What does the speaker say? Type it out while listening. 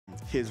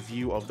his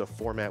view of the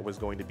format was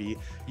going to be.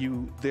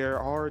 There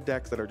are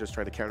decks that are just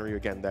trying to counter you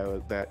again.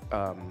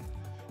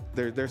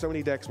 There's so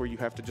many decks where you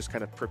have to just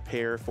kind of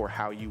prepare for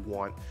how you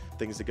want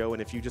things to go,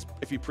 and if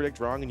you predict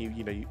wrong and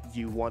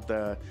you want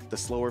the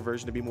slower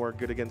version to be more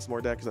good against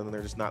more decks, and then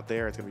they're just not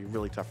there, it's going to be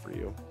really tough for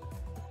you.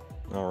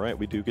 All right,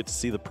 we do get to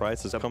see the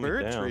prices coming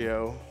down. The bird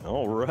trio.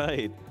 All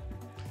right.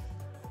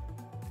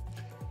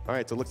 All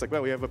right, so it looks like,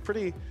 well, we have a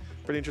pretty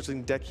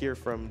interesting deck here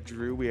from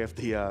Drew. We have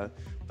the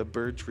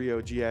Bird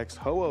Trio GX,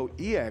 Ho-Oh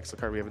EX, a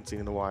card we haven't seen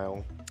in a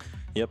while.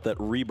 Yep, that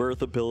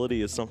rebirth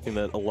ability is something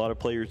that a lot of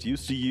players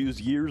used to use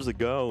years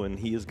ago, and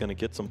he is going to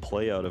get some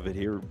play out of it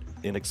here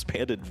in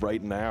Expanded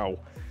right now.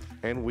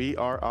 And we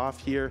are off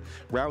here.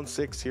 Round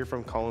 6 here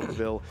from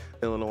Collinsville,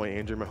 Illinois.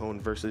 Andrew Mahone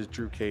versus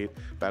Drew Cate.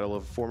 Battle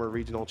of former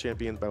regional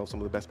champions, battle of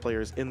some of the best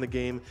players in the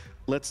game.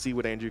 Let's see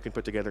what Andrew can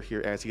put together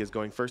here as he is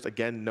going first.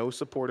 Again, no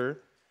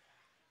supporter.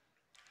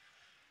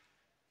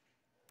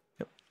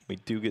 We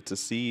do get to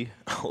see,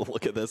 oh,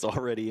 look at this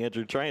already,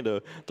 Andrew trying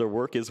to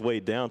work his way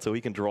down so he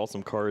can draw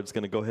some cards.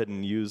 Going to go ahead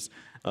and use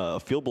a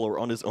field blower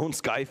on his own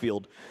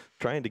Skyfield,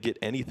 trying to get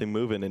anything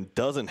moving, and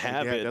doesn't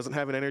have it. Doesn't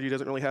have an energy,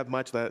 doesn't really have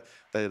much. That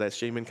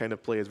Shaman kind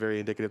of play is very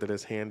indicative that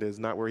his hand is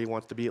not where he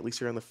wants to be, at least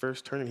here on the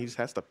first turn, and he just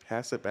has to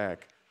pass it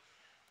back.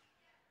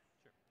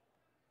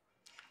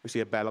 We see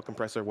a Battle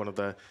Compressor, one of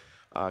the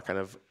kind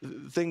of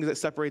things that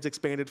separates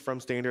Expanded from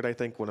Standard, I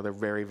think. One of the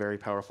very, very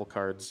powerful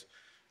cards.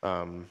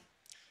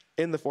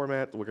 In the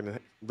format,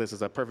 this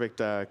is a perfect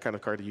kind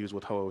of card to use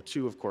with Ho-Oh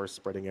 2, of course,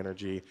 spreading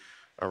energy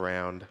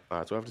around.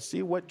 So we'll have to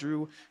see what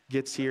Drew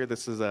gets here.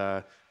 This is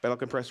a Battle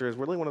Compressor is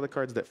really one of the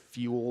cards that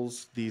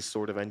fuels these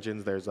sort of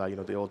engines. There's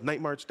the old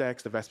Night March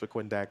decks, the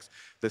Vespiquen decks,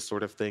 this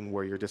sort of thing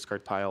where your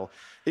discard pile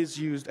is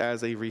used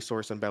as a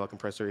resource, and Battle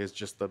Compressor is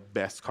just the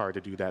best card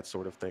to do that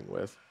sort of thing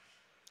with.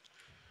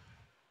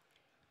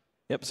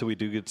 Yep, so we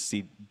do get to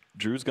see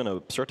Drew's going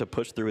to start to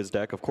push through his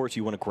deck. Of course,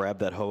 you want to grab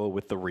that Ho-Oh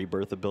with the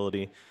rebirth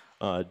ability.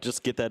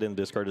 Just get that in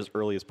the discard as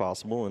early as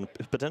possible, and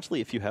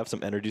potentially if you have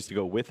some energies to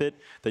go with it,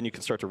 then you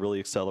can start to really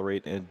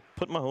accelerate and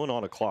put Mahone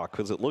on a clock,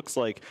 because it looks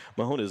like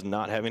Mahone is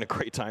not having a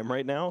great time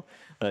right now.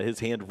 His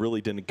hand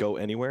really didn't go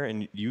anywhere,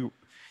 and you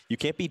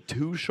can't be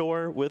too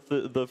sure with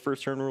the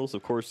first turn rules.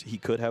 Of course, he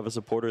could have a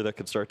supporter that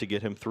could start to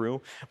get him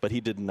through, but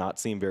he did not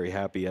seem very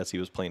happy as he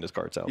was playing his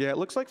cards out. Yeah, it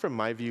looks like from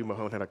my view,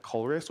 Mahone had a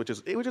Colress, which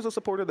is a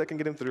supporter that can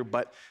get him through,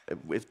 but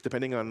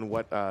depending on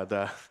what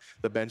the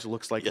bench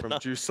looks like from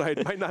Drew's side,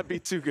 it might not be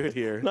too good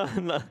here.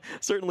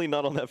 Certainly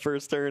not on that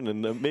first turn,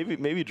 and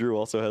maybe Drew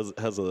also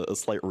has a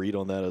slight read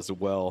on that as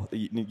well.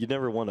 You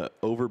never want to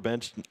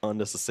overbench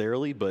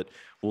unnecessarily, but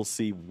we'll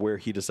see where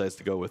he decides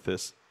to go with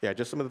this. Yeah,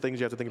 just some of the things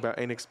you have to think about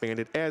in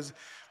Expanded, as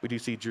we do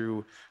see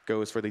Drew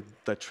goes for the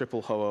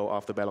triple Ho-Oh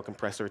off the Battle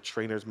Compressor.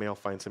 Trainer's Mail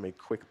finds him a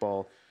Quick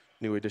Ball,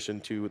 new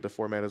addition to the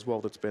format as well.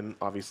 That's been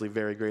obviously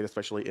very great,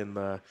 especially in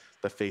the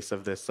face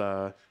of this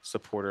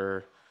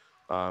supporter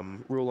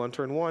rule on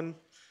turn 1.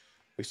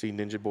 We see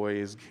Ninja Boy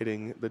is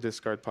hitting the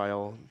discard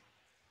pile.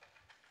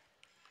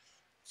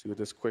 See what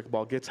this Quick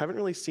Ball gets. Haven't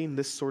really seen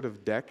this sort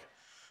of deck.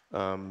 So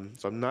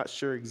I'm not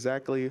sure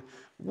exactly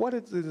what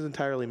it is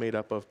entirely made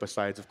up of,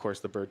 besides, of course,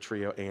 the Bird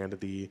Trio and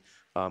the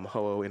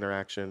Ho-Oh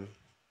interaction.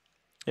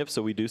 Yep,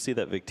 so we do see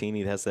that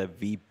Victini has that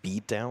V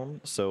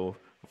beatdown. So,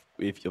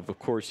 of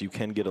course, you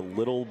can get a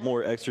little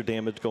more extra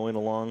damage going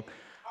along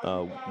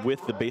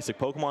with the basic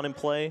Pokemon in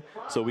play.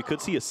 So we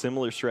could see a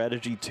similar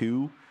strategy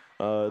to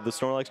the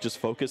Snorlax, just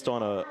focused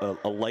on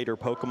a lighter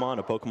Pokemon,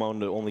 a Pokemon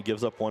that only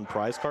gives up 1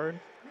 prize card.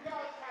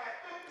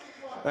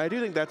 I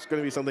do think that's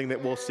going to be something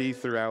that we'll see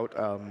throughout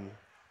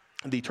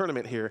the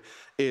tournament here,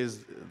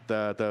 is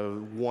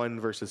the 1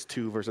 versus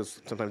 2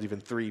 versus sometimes even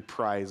 3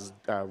 prize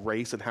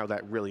race, and how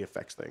that really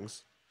affects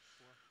things.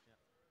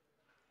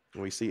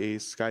 We see a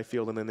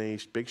Skyfield and then a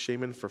big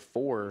Shaman for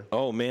 4.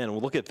 Oh man,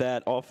 well, look at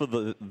that. Off of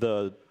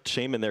the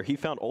Shaman there, he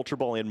found Ultra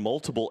Ball and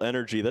multiple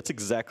energy. That's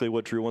exactly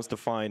what Drew wants to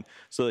find,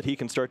 so that he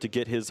can start to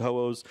get his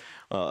Ho-Ohs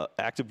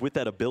active with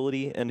that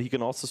ability, and he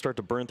can also start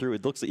to burn through.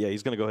 It looks like, yeah,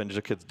 he's going to go ahead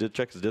and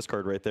check his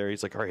discard right there.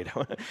 He's like, all right,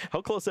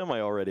 how close am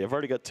I already? I've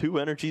already got 2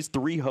 energies,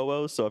 3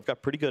 Ho-Ohs, so I've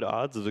got pretty good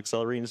odds of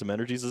accelerating some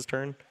energies this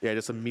turn. Yeah,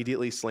 just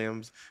immediately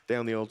slams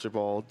down the Ultra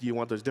Ball. You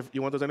want those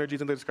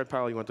energies in the discard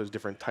pile. You want those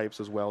different types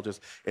as well.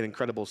 Just an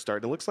incredible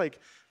start. And it looks like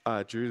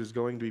Drew is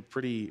going to be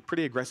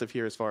pretty aggressive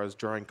here as far as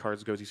drawing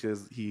cards goes. He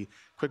says he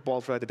Quick Ball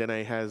for that.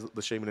 Dene has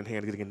the Shaman in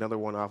hand, getting another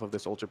one off of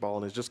this Ultra Ball,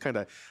 and is just kind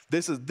of,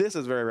 this is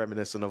very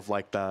reminiscent of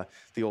like the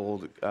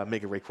old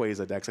Mega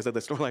Rayquaza decks. I said the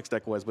Snorlax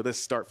deck was, but this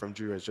start from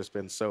Drew has just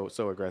been so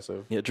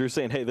aggressive. Yeah, Drew's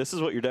saying, hey, this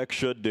is what your deck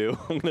should do.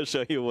 I'm going to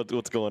show you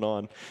what's going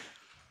on.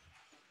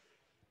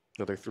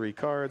 Another 3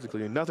 cards,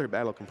 including another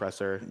Battle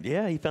Compressor.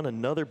 Yeah, he found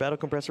another Battle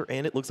Compressor,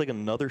 and it looks like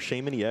another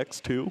Shaman EX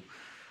too.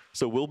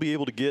 So we'll be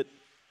able to get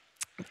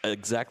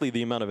exactly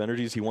the amount of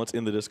energies he wants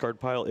in the discard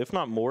pile, if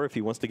not more. If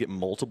he wants to get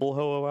multiple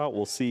Ho-Oh out,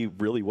 we'll see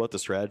really what the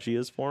strategy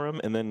is for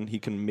him, and then he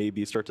can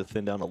maybe start to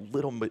thin down a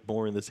little bit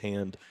more in this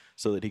hand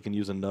so that he can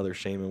use another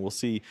Shaman. We'll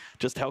see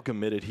just how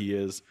committed he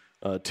is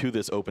to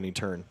this opening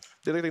turn.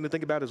 The other thing to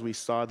think about is we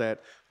saw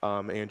that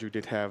Andrew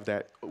did have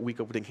that weak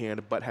opening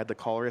hand, but had the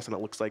Colress, and it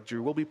looks like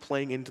Drew will be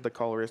playing into the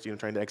Colress,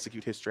 trying to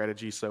execute his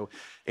strategy. So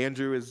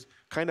Andrew is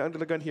kind of under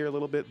the gun here a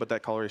little bit, but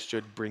that Colress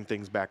should bring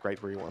things back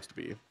right where he wants to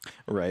be.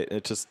 Right.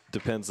 It just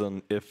depends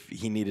on if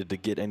he needed to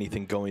get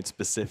anything going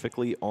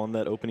specifically on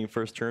that opening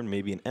first turn,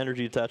 maybe an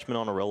energy attachment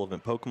on a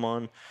relevant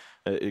Pokemon.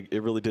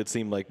 It really did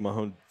seem like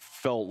Mahone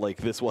felt like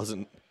this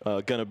wasn't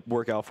going to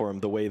work out for him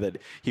the way that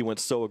he went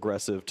so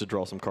aggressive to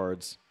draw some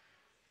cards.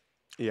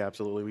 Yeah,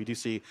 absolutely. We do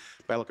see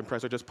Battle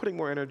Compressor just putting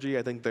more energy.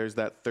 I think there's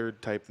that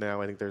third type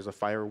now. I think there's a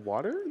Fire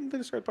Water in the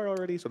discard pile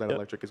already, so that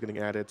Electric is getting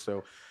added.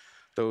 So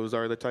those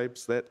are the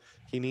types that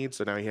he needs.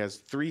 So now he has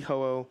 3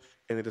 Ho-Oh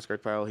in the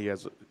discard pile. He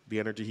has the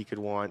energy he could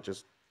want.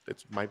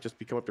 It might just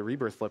become up to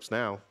Rebirth flips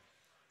now.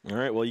 All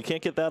right, well, you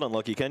can't get that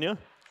unlucky, can you?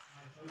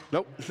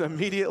 Nope.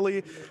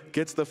 Immediately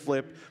gets the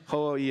flip.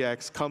 Ho-Oh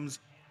EX comes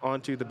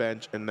onto the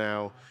bench, and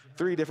now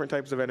 3 different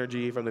types of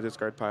energy from the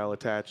discard pile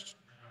attached.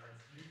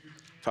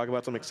 Talk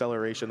about some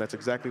acceleration. That's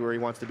exactly where he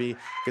wants to be.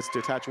 Gets to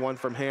attach 1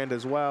 from hand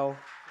as well.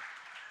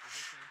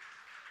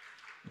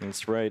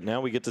 That's right. Now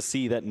we get to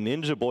see that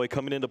Ninja Boy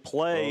coming into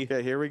play.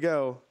 Okay, here we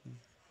go.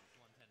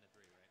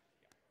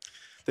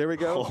 There we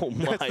go. Oh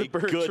my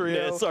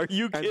goodness! Are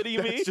you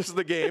kidding me? That's just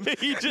the game.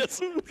 He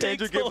just Andrew takes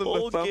gives the him the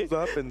whole thumbs game.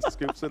 up and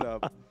scoops it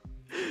up.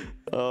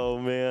 Oh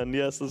man,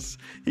 yes.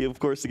 He of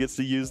course gets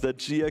to use that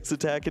GX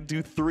attack and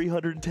do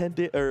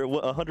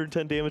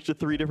 110 damage to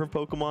 3 different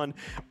Pokemon.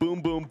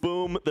 Boom, boom,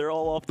 boom. They're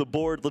all off the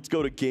board. Let's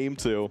go to game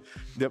 2.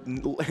 Yep,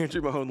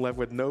 Andrew Mahone left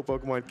with no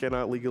Pokemon,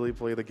 cannot legally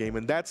play the game,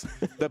 and that's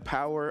the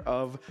power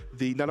of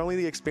not only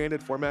the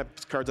expanded format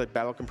cards like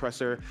Battle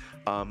Compressor,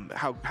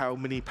 how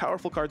many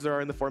powerful cards there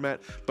are in the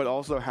format, but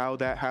also how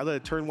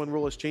the turn 1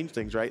 rule has changed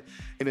things. Right,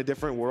 in a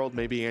different world,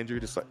 maybe Andrew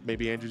just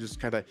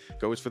kind of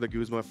goes for the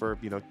Guzma for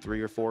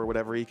 3 or 4,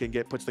 whatever he can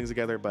get, puts things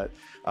together. But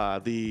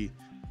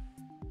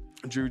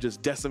Drew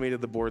just decimated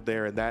the board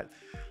there, and that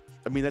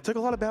took a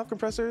lot of Battle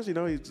Compressors.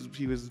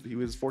 He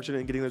was fortunate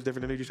in getting those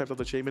different energy types off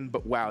the Shaman.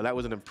 But wow, that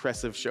was an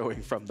impressive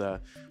showing from the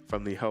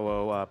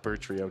Ho-Oh Bird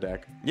Trio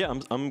deck. Yeah,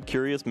 I'm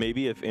curious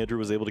maybe if Andrew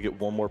was able to get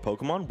 1 more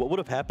Pokemon, what would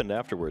have happened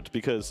afterwards?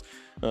 Because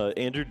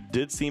Andrew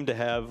did seem to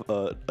have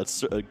a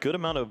good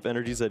amount of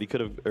energies that he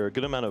could have, or a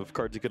good amount of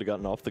cards he could have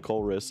gotten off the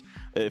Colress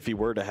if he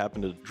were to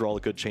happen to draw a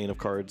good chain of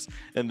cards,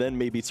 and then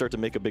maybe start to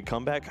make a big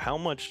comeback. How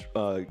much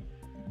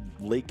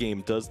late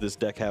game does this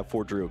deck have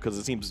for Drew? Because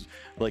it seems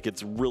like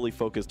it's really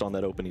focused on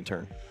that opening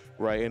turn.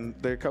 Right, and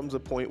there comes a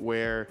point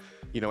where,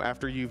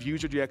 after you've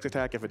used your GX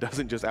attack, if it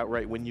doesn't just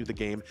outright win you the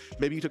game,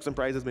 maybe you took some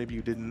prizes, maybe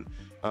you didn't,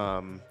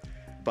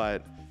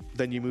 but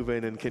then you move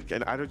in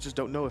and I just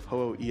don't know if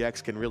Ho-Oh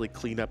EX can really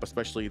clean up,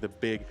 especially the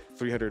big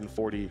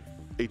 340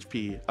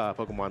 HP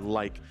Pokemon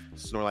like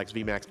Snorlax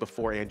VMAX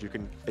before Andrew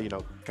can,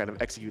 kind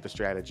of execute the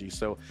strategy.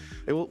 So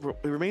it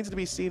remains to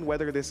be seen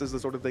whether this is the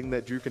sort of thing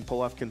that Drew can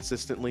pull off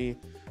consistently.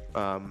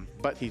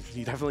 But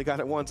he definitely got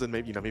it once, and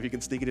maybe he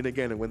can sneak it in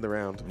again and win the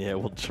round. Yeah,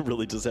 we'll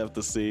really just have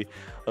to see.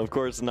 Of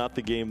course, not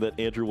the game that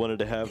Andrew wanted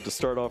to have to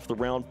start off the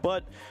round,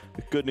 but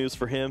the good news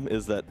for him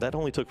is that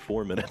only took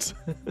 4 minutes.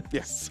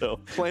 Yes, so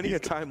plenty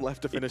of time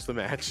left to finish the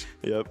match.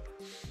 Yep.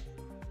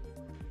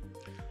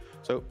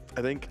 So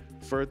I think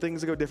for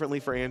things to go differently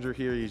for Andrew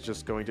here, he's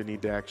just going to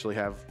need to actually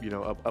have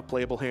a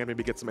playable hand,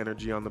 maybe get some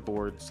energy on the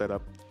board,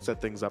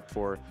 set things up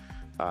for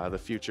the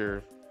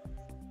future,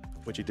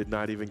 which he did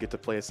not even get to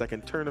play a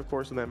second turn, of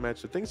course, in that match.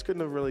 So things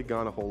couldn't have really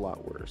gone a whole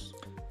lot worse.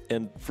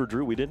 And for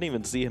Drew, we didn't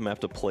even see him have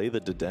to play the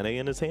Dedenne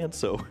in his hand,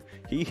 so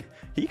he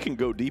can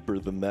go deeper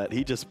than that.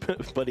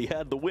 But he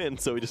had the win,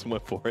 so he just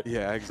went for it.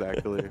 Yeah,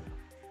 exactly.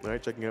 All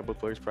right, checking out both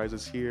players'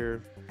 prizes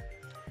here.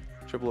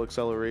 Triple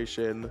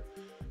Acceleration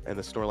and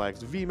the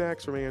Snorlax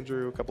VMAX from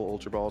Andrew. A couple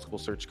Ultra Balls, a couple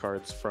Search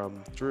Cards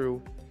from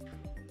Drew.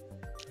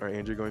 All right,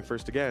 Andrew going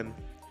first again.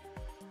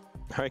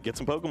 All right, get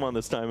some Pokemon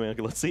this time, man.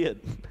 Let's see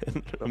it.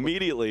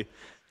 Immediately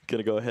going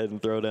to go ahead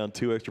and throw down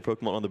 2 extra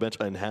Pokemon on the bench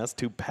and has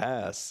to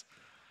pass.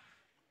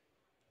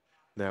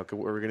 Now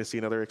we're going to see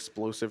another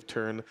explosive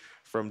turn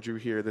from Drew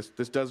here.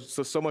 This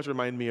does so much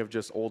remind me of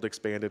just old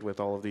Expanded with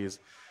all of these,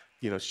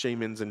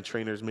 Shamans and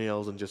Trainers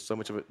Males and just so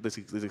much of it,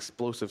 these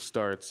explosive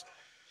starts.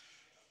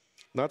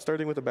 Not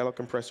starting with a Battle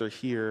Compressor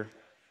here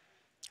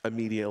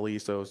immediately,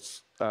 so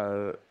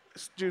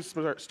Drew's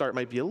start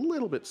might be a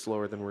little bit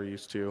slower than we're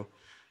used to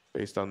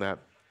based on that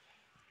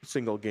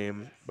single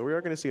game. But we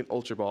are going to see an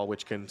Ultra Ball,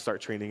 which can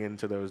start training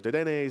into those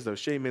Dedennes, those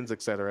Shamans,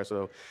 etc.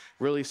 So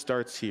really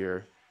starts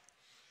here.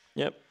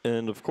 Yep,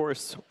 and of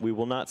course, we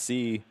will not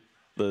see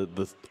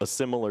a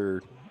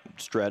similar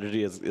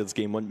strategy as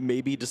game 1.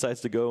 Maybe he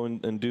decides to go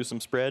and do some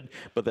spread,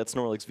 but that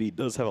Snorlax V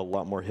does have a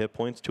lot more hit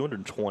points,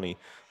 220.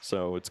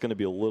 So it's going to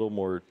be a little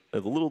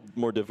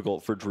more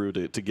difficult for Drew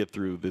to get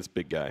through this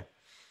big guy.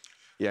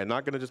 Yeah,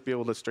 not going to just be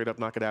able to straight up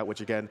knock it out, which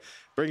again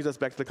brings us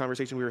back to the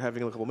conversation we were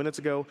having a couple minutes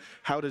ago.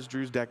 How does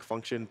Drew's deck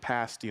function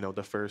past,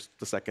 the first,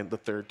 the second, the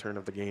third turn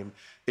of the game?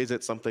 Is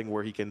it something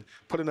where he can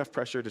put enough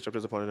pressure, disrupt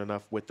his opponent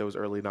enough with those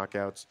early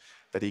knockouts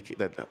that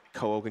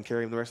Ho-Oh can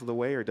carry him the rest of the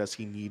way, or does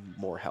he need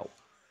more help?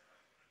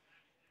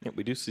 Yeah,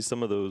 we do see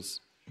some of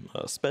those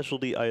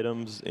specialty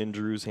items in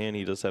Drew's hand.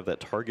 He does have that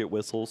target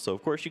whistle. So,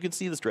 of course, you can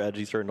see the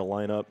strategy starting to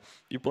line up.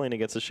 You're playing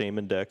against a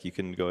Shaman deck. You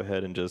can go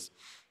ahead and just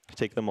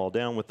take them all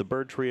down with the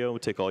bird trio,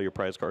 take all your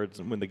prize cards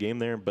and win the game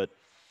there. But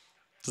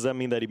does that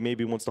mean that he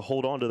maybe wants to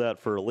hold on to that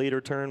for a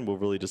later turn? We'll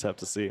really just have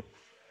to see.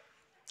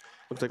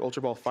 Looks like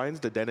Ultra Ball finds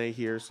Dedenne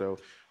here, so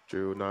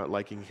Drew not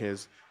liking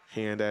his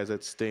hand as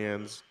it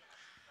stands.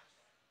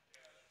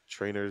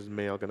 Trainer's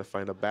Mail going to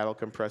find a Battle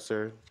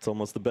Compressor. It's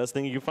almost the best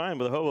thing you can find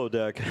with a Ho-Oh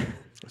deck.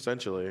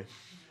 Essentially.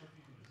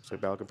 So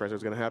Battle Compressor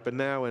is going to happen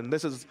now, and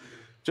this is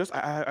just,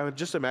 I would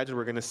just imagine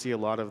we're going to see a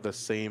lot of the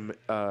same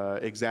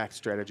exact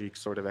strategy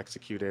sort of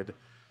executed,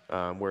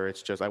 where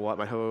it's just, I want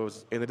my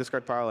Ho-Ohs in the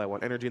discard pile, I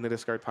want energy in the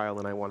discard pile,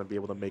 and I want to be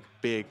able to make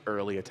big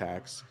early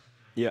attacks.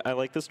 Yeah, I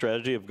like the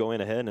strategy of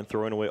going ahead and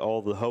throwing away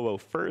all the Ho-Oh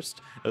first,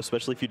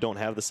 especially if you don't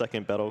have the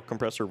second Battle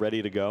Compressor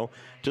ready to go.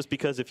 Just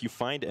because if you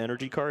find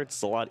energy cards,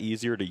 it's a lot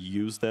easier to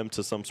use them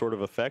to some sort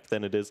of effect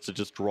than it is to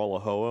just draw a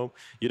Ho-Oh.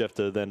 You'd have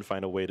to then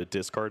find a way to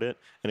discard it,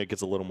 and it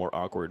gets a little more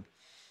awkward.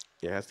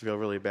 Yeah, it has to feel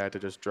really bad to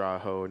just draw a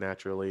Ho-Oh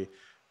naturally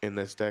in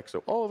this deck.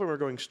 So all of them are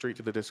going straight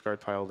to the discard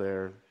pile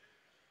there.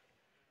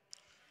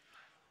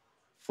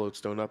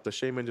 Floatstone up the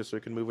Shaman just so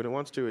it can move when it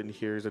wants to, and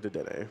here's a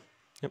Dedenne.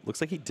 Yep,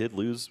 looks like he did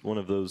lose one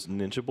of those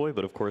Ninja Boy,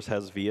 but of course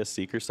has VS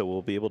Seeker, so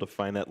we'll be able to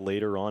find that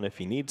later on if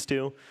he needs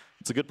to.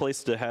 It's a good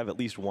place to have at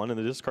least one in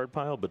the discard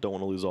pile, but don't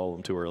want to lose all of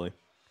them too early.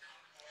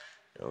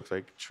 It looks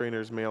like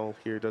Trainer's Mail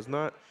here does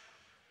not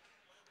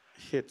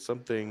hit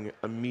something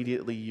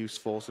immediately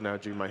useful, so now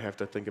Drew might have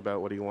to think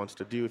about what he wants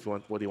to do,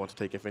 what he wants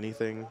to take, if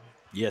anything.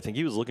 Yeah, I think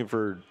he was looking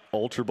for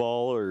Ultra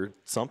Ball or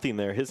something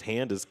there. His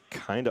hand is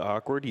kind of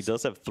awkward. He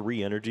does have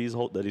 3 energies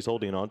that he's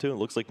holding on to. It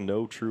looks like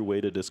no true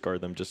way to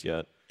discard them just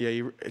yet.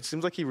 Yeah, it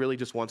seems like he really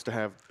just wants to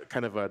have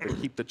kind of to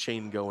keep the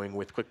chain going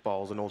with Quick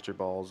Balls and Ultra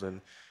Balls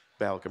and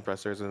Battle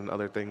Compressors and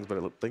other things,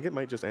 but I think it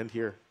might just end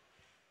here.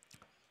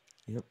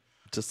 Yep,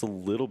 just a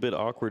little bit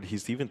awkward.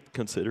 He's even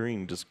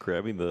considering just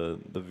grabbing the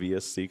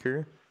VS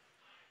Seeker.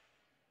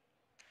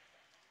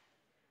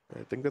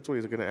 I think that's what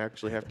he's going to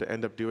actually have to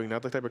end up doing.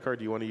 Not the type of card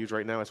you want to use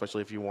right now,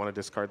 especially if you want to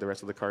discard the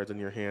rest of the cards in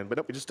your hand. But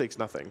nope, it just takes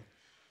nothing.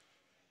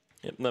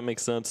 Yep, that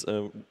makes sense.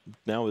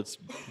 Now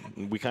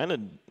we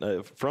kind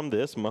of, from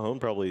this, Mahone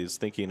probably is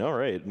thinking, all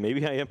right,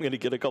 maybe I am going to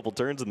get a couple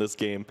turns in this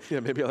game. Yeah,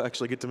 maybe I'll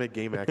actually get to make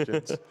game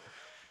actions.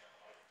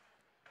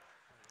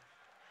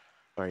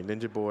 All right,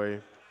 Ninja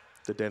Boy,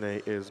 the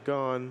Dedenne is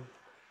gone.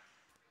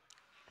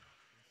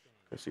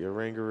 I see a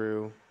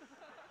Rangaroo.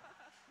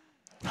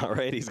 All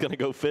right, he's going to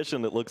go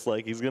fishing, it looks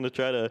like. He's going to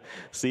try to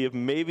see if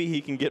maybe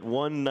he can get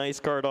one nice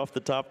card off the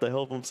top to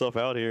help himself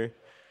out here.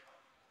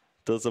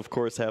 Does, of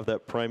course, have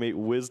that Primate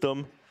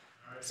Wisdom.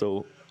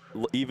 So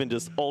even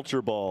just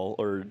Ultra Ball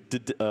or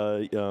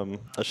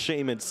a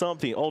Shaman,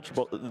 something, Ultra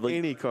Ball. Like,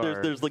 any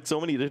card. There's like so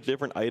many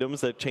different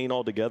items that chain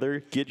all together,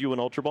 get you an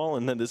Ultra Ball,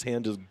 and then this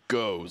hand just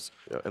goes.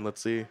 Yeah, and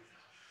let's see if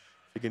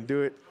he can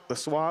do it. The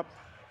swap.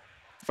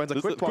 Finds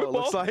a Quick Ball, it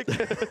looks like.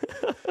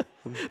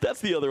 That's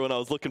the other one I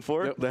was looking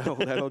for. Yep,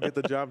 that'll get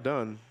the job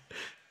done.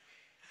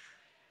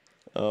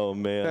 Oh,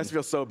 man. It has to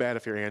feel so bad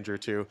if you're Andrew,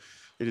 too.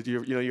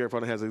 You know your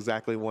opponent has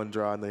exactly 1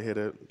 draw and they hit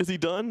it. Is he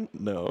done?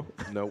 No.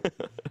 Nope.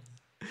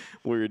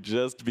 We're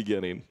just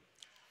beginning.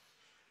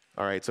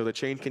 All right, so the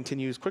chain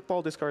continues. Quick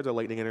Ball discards a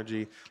Lightning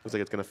Energy. Looks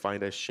like it's going to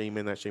find a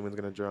Shaman. That Shaman's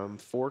going to drum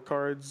 4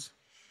 cards.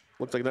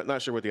 Looks like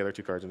not sure what the other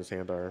 2 cards in his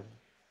hand are.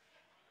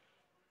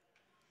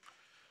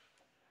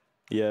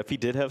 Yeah, if he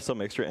did have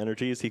some extra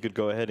energies, he could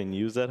go ahead and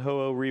use that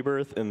Ho-Oh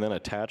Rebirth and then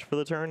attach for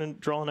the turn and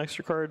draw an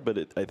extra card.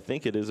 But I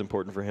think it is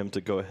important for him to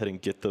go ahead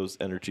and get those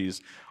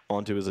energies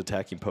onto his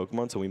attacking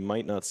Pokemon, so we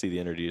might not see the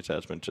energy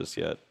attachment just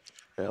yet.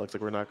 Yeah, it looks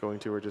like we're not going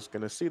to. We're just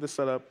going to see the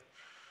setup.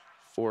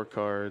 4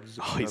 cards.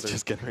 Oh, he's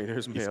just going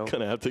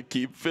to have to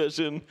keep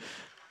fishing.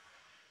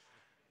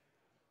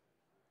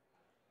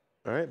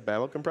 All right,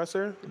 Battle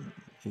Compressor.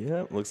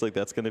 Yeah, looks like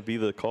that's going to be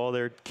the call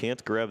there.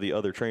 Can't grab the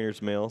other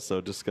Trainer's Mail,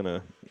 so just going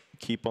to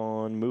keep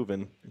on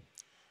moving.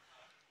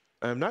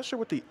 I'm not sure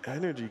what the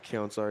energy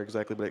counts are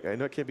exactly, but I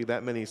know it can't be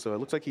that many, so it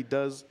looks like he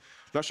does.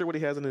 Not sure what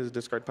he has in his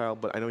discard pile,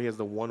 but I know he has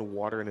the 1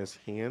 water in his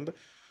hand.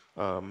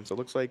 So it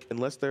looks like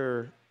unless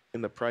they're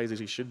in the prizes,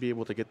 he should be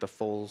able to get the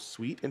full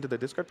suite into the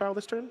discard pile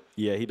this turn.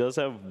 Yeah, he does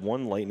have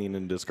 1 lightning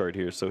in discard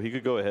here, so he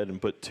could go ahead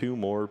and put 2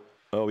 more.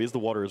 Oh, he has the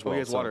water as well. Oh, he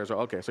has water as well.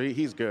 Okay, so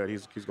he's good.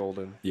 He's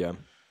golden. Yeah.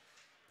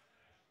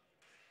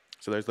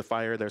 So there's the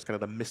fire. There's kind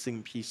of the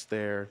missing piece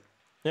there.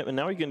 Yeah, and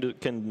now we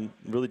can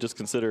really just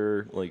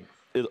consider, like,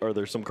 are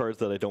there some cards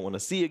that I don't want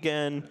to see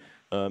again?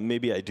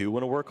 Maybe I do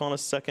want to work on a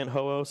second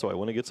Ho-Oh, so I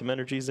want to get some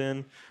energies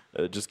in.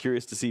 Just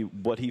curious to see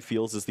what he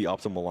feels is the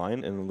optimal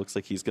line, and it looks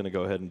like he's going to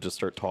go ahead and just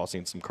start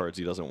tossing some cards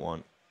he doesn't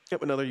want.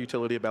 Yep, another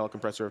utility of Battle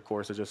Compressor, of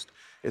course, is just,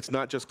 it's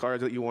not just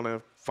cards that you want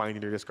to find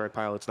in your discard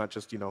pile. It's not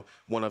just,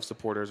 one of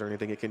supporters or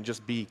anything. It can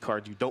just be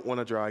cards you don't want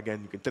to draw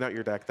again. You can thin out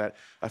your deck. That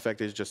effect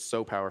is just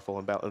so powerful,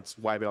 and that's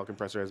why Battle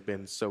Compressor has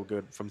been so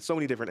good from so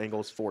many different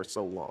angles for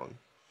so long.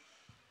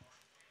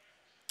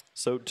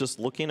 So just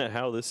looking at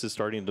how this is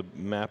starting to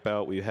map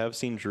out, we have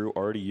seen Drew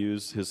already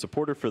use his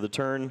supporter for the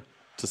turn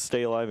to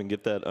stay alive and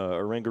get that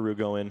Oranguru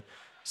going.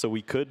 So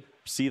we could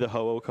see the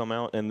Ho-Oh come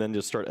out and then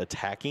just start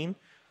attacking,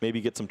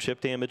 maybe get some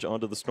chip damage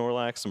onto the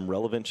Snorlax, some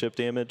relevant chip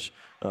damage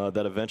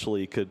that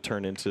eventually could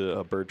turn into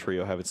a Bird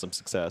Trio having some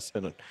success.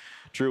 And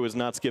Drew is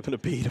not skipping a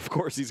beat. Of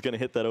course, he's going to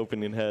hit that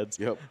opening heads.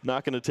 Yep.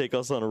 Not going to take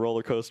us on a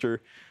roller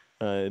coaster.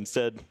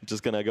 Instead,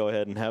 just going to go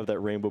ahead and have that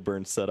Rainbow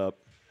Burn set up.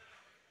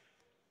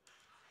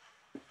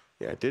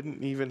 Yeah,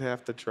 didn't even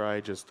have to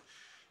try, just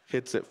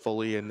hits it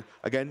fully. And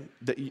again,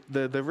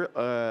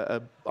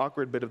 the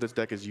awkward bit of this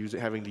deck is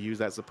having to use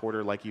that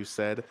supporter, like you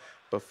said,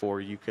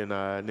 before you can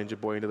Ninja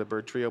Boy into the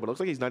Bird Trio. But it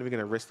looks like he's not even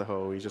going to risk the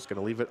Ho. He's just going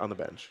to leave it on the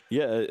bench.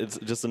 Yeah, it's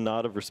just a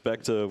nod of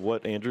respect to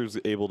what Andrew's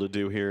able to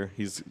do here.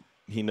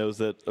 He knows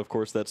that, of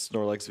course, that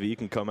Snorlax V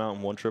can come out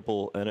and one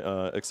triple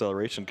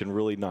acceleration can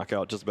really knock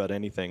out just about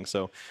anything.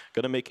 So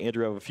going to make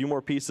Andrew have a few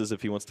more pieces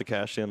if he wants to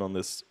cash in on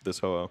this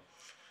Ho-Oh.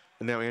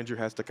 And now Andrew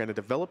has to kind of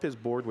develop his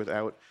board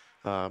without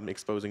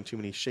exposing too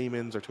many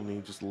Shamans or too many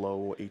just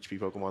low HP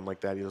Pokemon like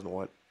that. He doesn't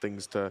want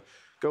things to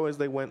go as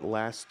they went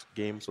last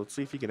game. So let's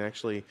see if he can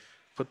actually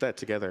put that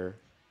together.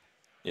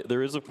 Yeah,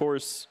 there is, of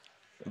course,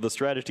 the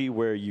strategy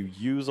where you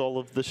use all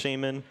of the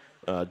Shaman,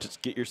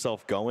 just get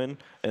yourself going,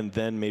 and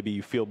then maybe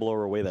you Field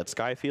Blower away that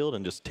Sky Field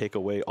and just take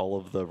away all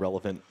of the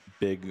relevant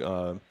big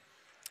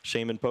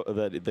Shaman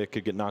that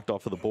could get knocked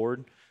off of the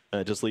board.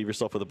 Just leave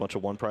yourself with a bunch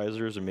of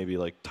one-prizers or maybe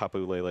like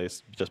Tapu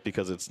Lele's just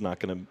because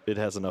it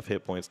has enough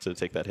hit points to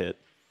take that hit.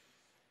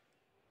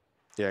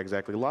 Yeah,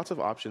 exactly. Lots of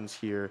options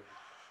here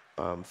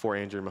for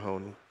Andrew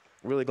Mahone.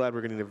 Really glad we're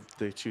getting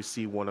to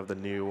see one of the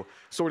new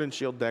Sword and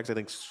Shield decks. I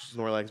think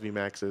Snorlax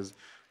VMAX is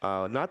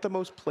not the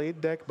most played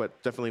deck, but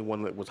definitely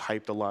one that was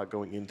hyped a lot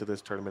going into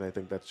this tournament. I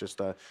think that's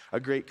just a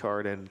great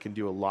card and can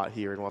do a lot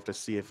here, and we'll have to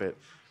see if it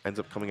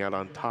ends up coming out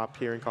on top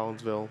here in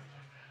Collinsville.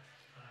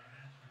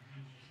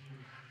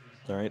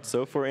 All right,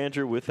 so for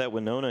Andrew, with that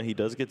Winona, he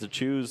does get to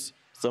choose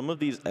some of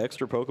these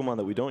extra Pokemon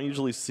that we don't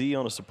usually see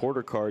on a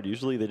supporter card.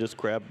 Usually they just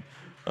grab,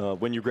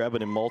 when you grab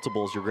it in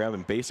multiples, you're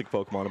grabbing basic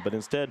Pokemon, but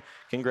instead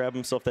can grab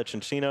himself that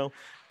Chinchino,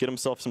 get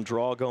himself some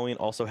draw going,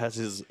 also has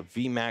his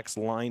VMAX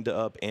lined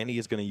up, and he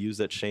is going to use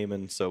that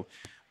Shaman. So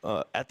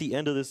at the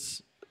end of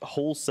this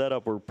whole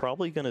setup, we're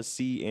probably going to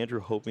see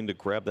Andrew hoping to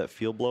grab that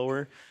Field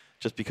Blower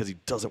just because he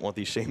doesn't want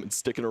these Shamans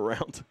sticking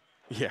around.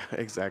 Yeah,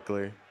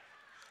 exactly.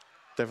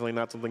 Definitely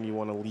not something you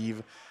want to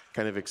leave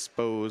kind of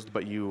exposed,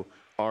 but you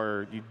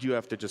do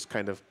have to just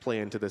kind of play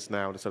into this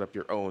now to set up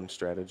your own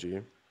strategy.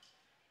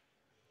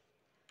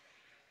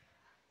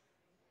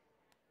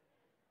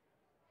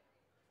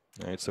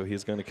 All right, so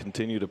he's going to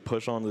continue to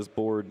push on this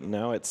board.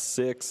 Now at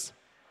 6,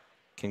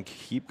 can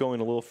keep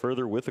going a little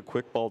further with a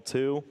quick ball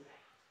too.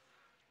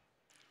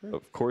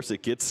 Of course,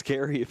 it gets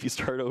scary if you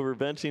start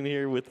overbenching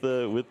here with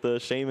the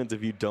Shamans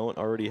if you don't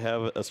already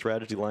have a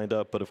strategy lined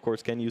up. But of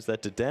course, can use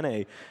that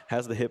Dedenne,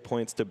 has the hit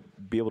points to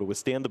be able to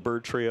withstand the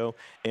Bird Trio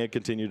and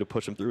continue to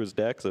push him through his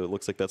deck. So it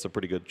looks like that's a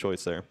pretty good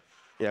choice there.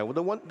 Yeah, well,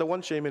 the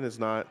one Shaman is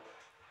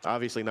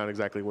obviously not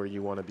exactly where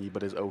you want to be,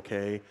 but is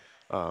okay.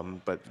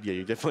 But yeah,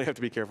 you definitely have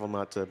to be careful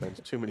not to bench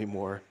too many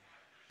more.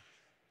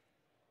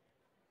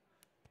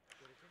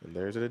 And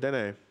there's a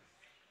Dedenne.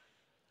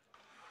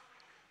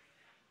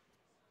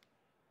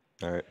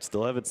 All right,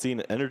 still haven't seen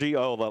energy.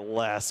 Oh, that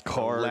last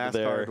card there. The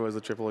last card was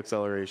a triple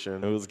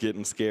acceleration. It was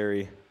getting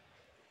scary.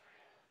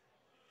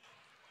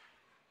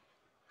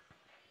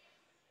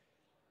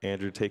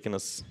 Andrew taking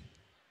us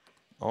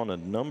on a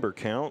number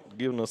count,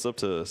 giving us up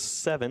to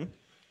 7.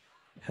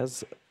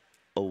 Has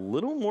a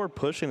little more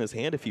push in his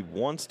hand if he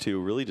wants to.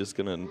 Really just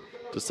going to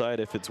decide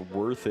if it's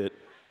worth it.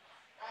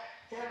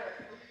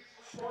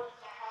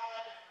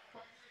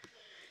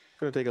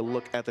 Going to take a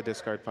look at the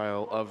discard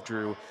pile of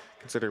Drew,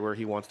 consider where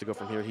he wants to go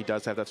from here. He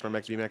does have that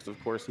Snorlax VMAX, of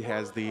course. He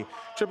has the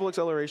triple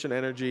acceleration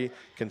energy,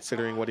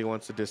 considering what he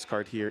wants to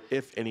discard here,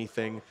 if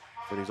anything,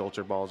 for these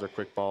Ultra Balls or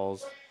Quick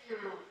Balls.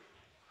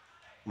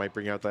 Might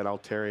bring out that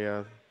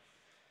Altaria.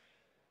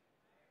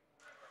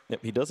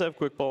 Yep, he does have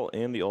Quick Ball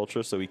and the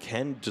Ultra, so he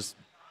can just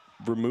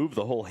remove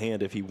the whole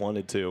hand if he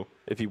wanted to,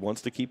 if he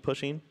wants to keep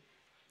pushing.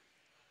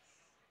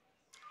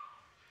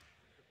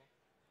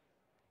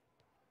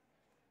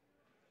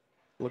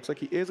 Looks like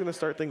he is going to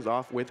start things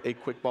off with a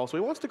Quick Ball, so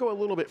he wants to go a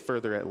little bit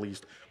further at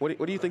least. What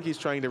do you think he's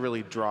trying to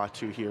really draw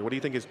to here? What do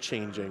you think is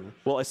changing?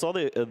 Well, I saw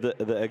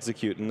the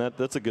execute, and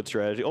that's a good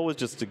strategy. Always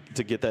just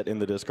to get that in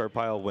the discard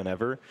pile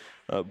whenever.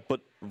 But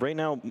right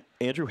now,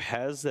 Andrew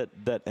has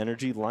that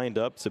energy lined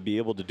up to be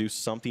able to do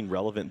something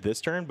relevant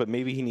this turn, but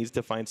maybe he needs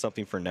to find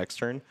something for next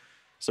turn.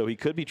 So he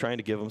could be trying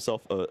to give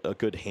himself a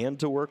good hand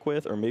to work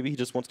with, or maybe he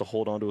just wants to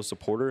hold on to a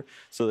supporter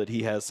so that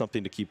he has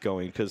something to keep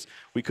going, because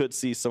we could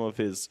see some of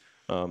his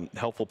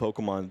helpful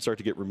Pokemon start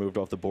to get removed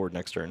off the board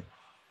next turn.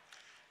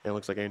 And it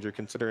looks like Andrew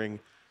considering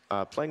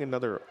playing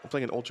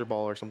an Ultra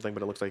Ball or something,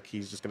 but it looks like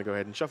he's just going to go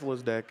ahead and shuffle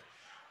his deck.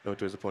 Note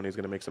to his opponent he's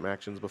going to make some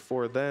actions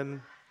before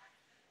then.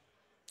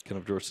 Kind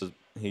of versus,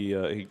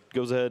 he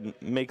goes ahead and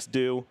makes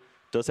do.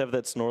 Does have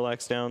that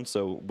Snorlax down,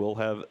 so we'll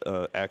have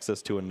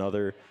access to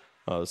another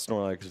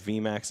Snorlax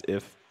VMAX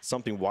if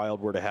something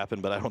wild were to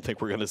happen, but I don't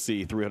think we're going to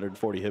see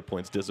 340 hit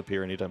points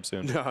disappear anytime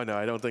soon. No,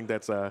 I don't think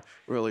that's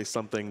really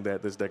something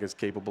that this deck is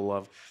capable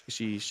of. You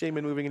see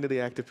Shaman moving into the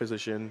active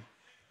position,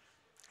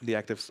 the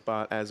active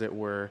spot, as it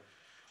were,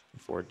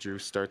 before Drew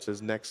starts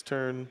his next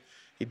turn.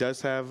 He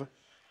does have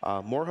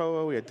more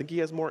Ho-Oh. I think he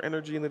has more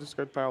energy in the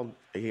discard pile.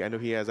 I know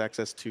he has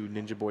access to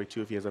Ninja Boy,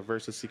 too, if he has a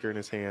Versus Seeker in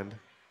his hand.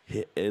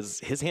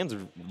 His hands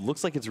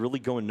looks like it's really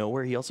going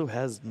nowhere. He also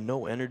has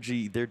no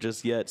energy there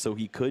just yet, so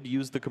he could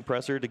use the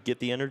compressor to get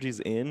the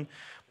energies in.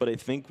 But I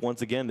think,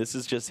 once again, this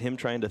is just him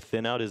trying to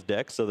thin out his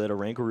deck so that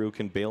Oranguru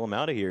can bail him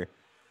out of here.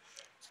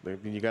 So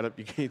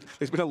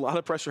there's been a lot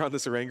of pressure on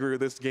this Oranguru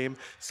this game.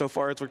 So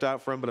far, it's worked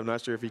out for him, but I'm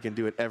not sure if he can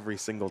do it every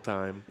single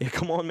time. Yeah,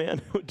 come on,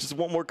 man. Just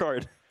one more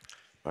card.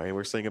 All right,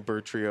 we're seeing a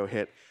Bird Trio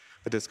hit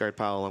the discard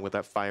pile along with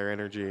that Fire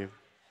Energy.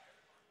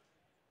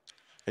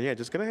 And yeah,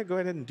 just gonna go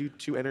ahead and do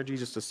 2 energy,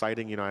 just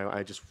deciding, you know,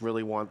 I just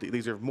really want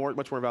these are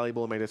much more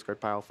valuable in my discard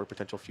pile for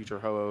potential future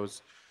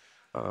Ho-Ohs.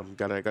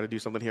 Gotta do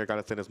something here.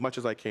 Gotta thin as much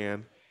as I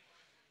can.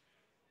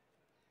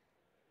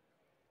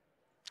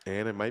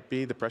 And it might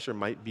be the pressure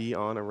might be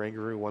on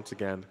Oranguru once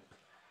again.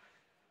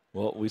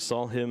 Well, we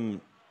saw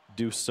him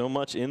do so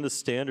much in the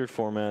standard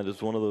format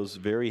as one of those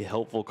very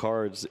helpful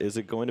cards. Is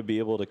it going to be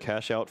able to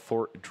cash out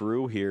for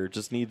Drew here?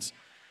 Just needs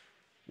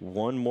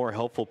one more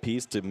helpful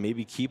piece to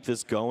maybe keep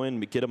this going,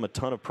 get him a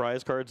ton of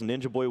prize cards.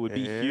 Ninja Boy would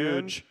be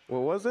huge.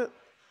 What was it?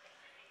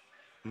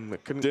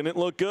 It didn't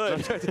look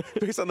good.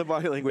 Based on the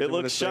body language, it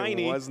looked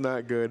shiny. It was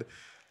not good.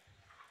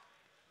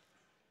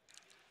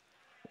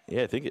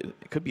 Yeah, I think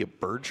it could be a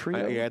Bird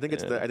Trio. I think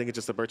it's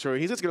just the Bird Trio.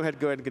 He's just going to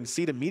go ahead and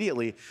concede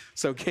immediately.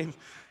 So game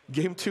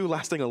 2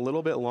 lasting a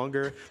little bit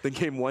longer than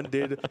game 1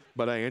 did,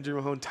 but Andrew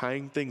Mahone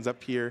tying things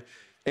up here.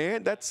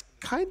 And that's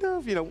kind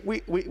of, you know,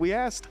 we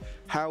asked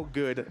how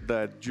good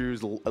the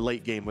Drew's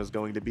late game was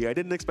going to be. I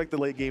didn't expect the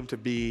late game to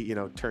be, you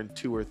know, turn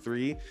 2 or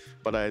 3,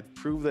 but I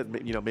proved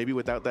that, you know, maybe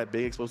without that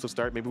big explosive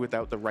start, maybe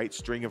without the right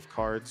string of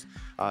cards,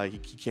 he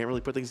can't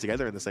really put things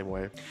together in the same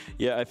way.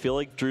 Yeah, I feel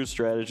like Drew's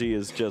strategy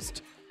is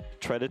just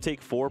try to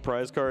take 4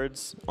 prize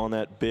cards on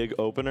that big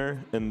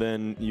opener, and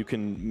then you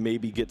can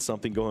maybe get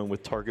something going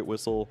with Target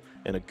Whistle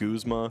and a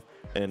Guzma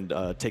and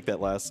take that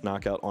last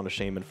knockout on a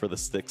Shaman for the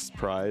 6th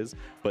prize.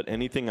 But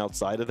anything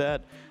outside of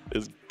that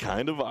is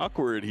kind of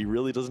awkward. He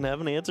really doesn't have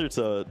an answer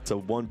to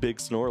one big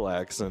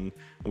Snorlax, and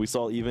we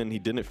saw even he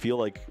didn't feel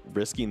like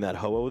risking that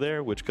Ho-Oh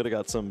there, which could have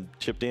got some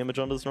chip damage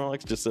onto the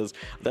Snorlax. Just says,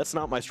 that's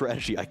not my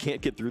strategy. I can't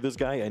get through this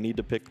guy. I need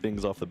to pick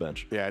things off the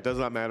bench. Yeah, it does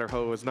not matter.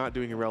 Ho-Oh is not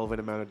doing a relevant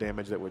amount of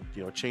damage that would,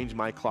 you know, change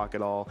my clock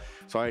at all.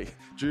 So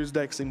Drew's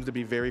deck seems to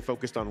be very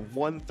focused on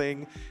one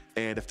thing,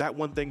 and if that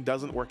one thing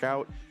doesn't work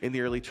out in the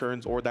early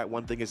turns, or that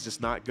one thing is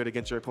just not good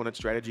against your opponent's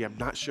strategy, I'm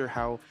not sure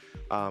how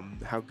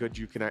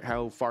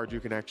far Drew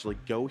can actually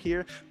go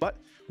here. But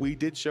we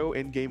did show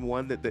in game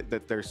 1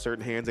 that there's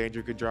certain hands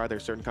Andrew can draw.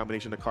 There's certain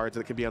combination of cards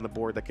that can be on the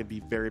board that can be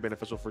very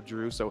beneficial for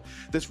Drew. So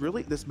this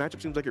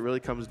matchup seems like it really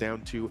comes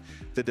down to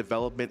the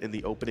development in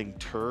the opening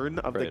turn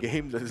of the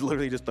game. It's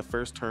literally just the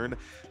first turn,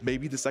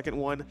 maybe the second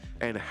one,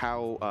 and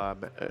how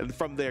and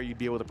from there you'd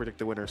be able to predict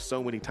the winner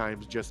so many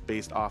times just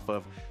based off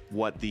of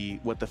what the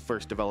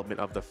first development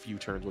of the few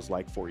turns was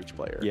like for each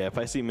player. Yeah, if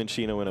I see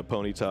Minchino in a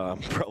Ponyta,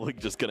 I'm probably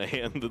just gonna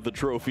hand the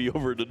trophy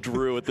over to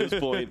Drew at this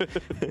point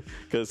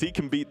because he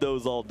can beat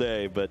those all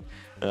day. But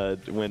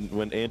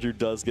when Andrew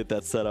does get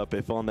that set up,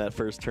 if on that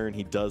first turn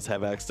he does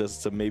have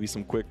access to maybe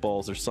some quick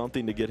balls or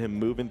something to get him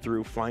moving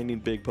through, finding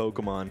big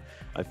Pokemon,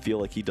 I feel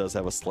like he does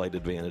have a slight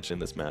advantage in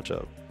this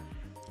matchup.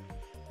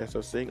 Yeah, so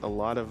seeing a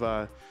lot of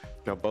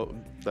both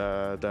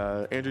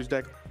the Andrew's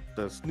deck,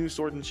 the new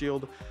Sword and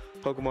Shield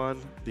Pokemon,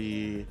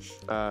 the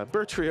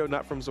Bird Trio,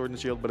 not from Sword and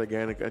Shield, but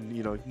again, a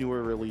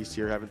newer release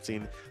here. Hasn't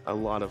seen a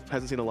lot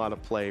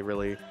of play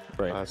really.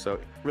 Right. So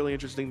really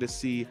interesting to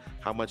see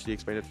how much the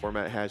expanded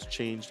format has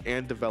changed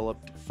and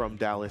developed from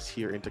Dallas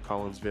here into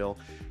Collinsville.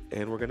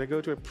 And we're gonna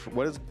go to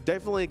what is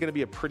definitely gonna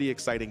be a pretty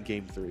exciting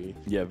game 3.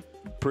 Yeah,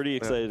 pretty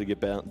excited to get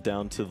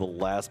down to the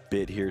last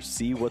bit here.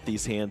 See what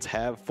these hands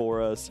have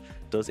for us.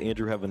 Does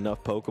Andrew have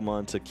enough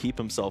Pokemon to keep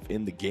himself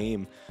in the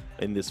game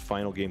in this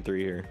final game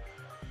 3 here?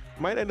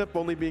 Might end up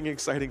only being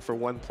exciting for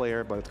one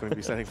player, but it's going to be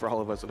exciting for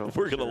all of us.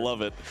 We're going to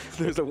love it.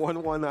 There's a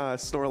 1/1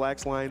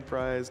 Snorlax line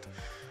prized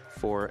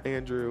for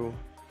Andrew.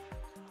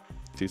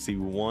 To see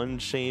one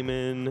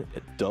Shaman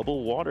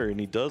double water, and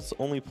he does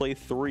only play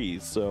 3,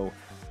 so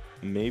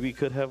maybe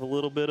could have a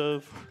little bit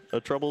of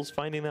troubles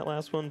finding that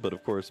last one, but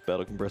of course,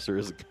 Battle Compressor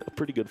is a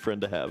pretty good friend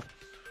to have.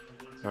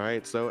 All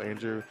right, so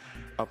Andrew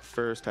up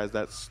first has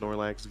that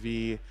Snorlax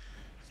V.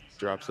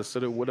 Drops the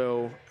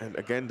Sudowoodo, and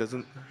again,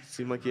 doesn't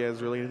seem like he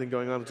has really anything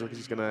going on. So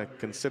he's going to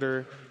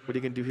consider what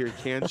he can do here.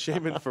 He can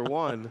Shaman for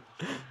 1.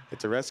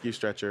 It's a Rescue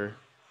Stretcher.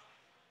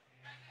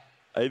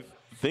 I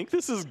think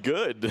this is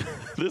good.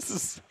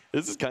 This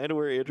This is kind of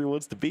where Andrew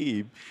wants to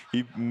be.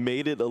 He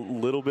made it a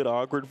little bit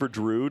awkward for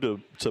Drew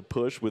to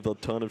push with a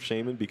ton of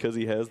Shaman because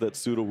he has that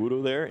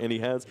Sudowoodo there, and he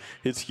has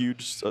his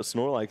huge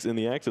Snorlax in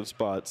the active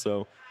spot.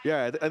 So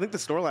Yeah, I think the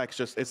Snorlax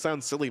just, it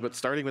sounds silly, but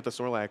starting with the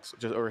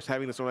Snorlax, or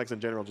having the Snorlax in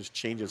general, just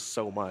changes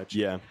so much.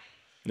 yeah,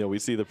 we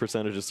see the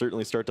percentages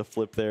certainly start to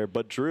flip there.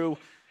 But Drew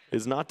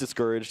is not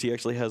discouraged. He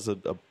actually has a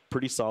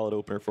pretty solid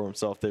opener for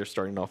himself there,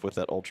 starting off with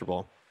that Ultra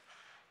Ball.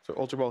 So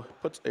Ultra Ball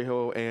puts a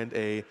Ho and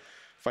a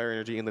Fire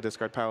Energy in the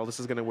discard pile. This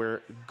is going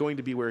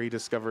to be where he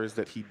discovers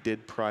that he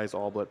did prize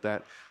all but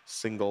that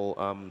single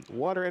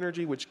Water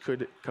Energy, which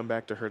could come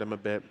back to hurt him a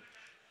bit.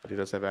 But he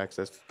does have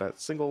access to that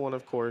single one,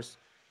 of course.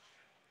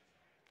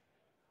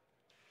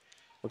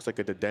 Looks like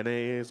a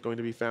Dedenne is going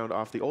to be found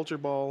off the Ultra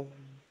Ball.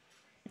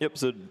 Yep,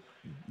 so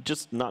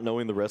just not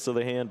knowing the rest of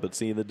the hand, but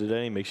seeing the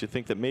Dedenne makes you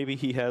think that maybe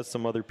he has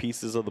some other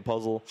pieces of the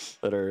puzzle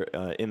that are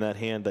in that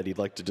hand that he'd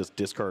like to just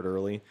discard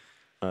early.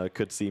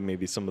 Could see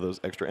maybe some of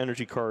those extra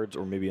energy cards,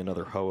 or maybe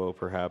another Ho-Oh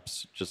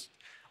perhaps,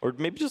 or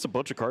maybe just a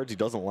bunch of cards he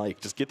doesn't like.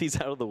 Just get these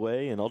out of the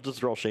way, and I'll just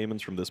draw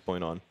Shamans from this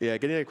point on. Yeah,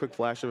 getting a quick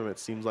flash of him, it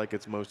seems like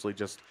it's mostly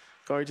just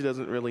cards he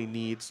doesn't really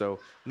need, so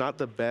not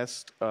the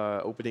best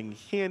opening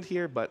hand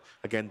here, but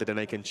again, the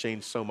Dedenne can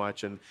change so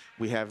much, and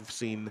we have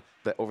seen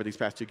that over these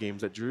past 2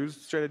 games that Drew's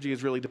strategy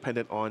is really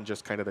dependent on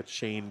just kind of the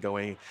chain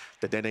going.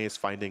 The Dedenne is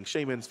finding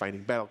Shamans,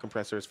 finding Battle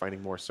Compressors,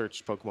 finding more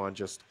search Pokemon,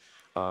 just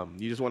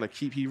you just want to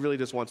keep, he really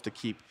just wants to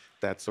keep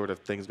that sort of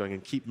things going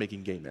and keep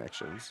making game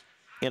actions.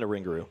 And a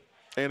Ringaroo.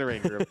 And a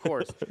Ranger, of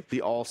course,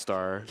 the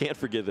all-star. Can't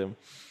forget him.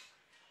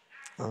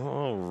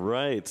 All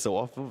right, so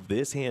off of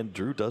this hand,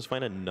 Drew does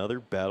find another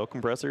Battle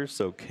Compressor,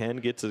 so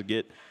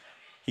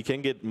he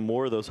can get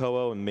more of those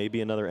Ho-Oh and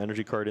maybe another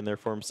energy card in there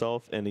for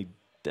himself, and he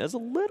does a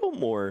little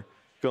more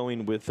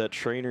going with that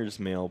Trainer's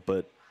Mail,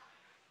 but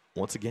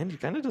once again, you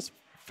kind of just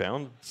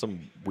found some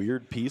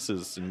weird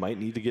pieces and might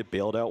need to get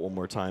bailed out one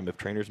more time if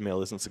Trainer's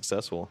Mail isn't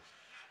successful.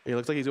 It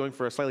looks like he's going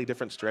for a slightly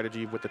different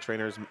strategy with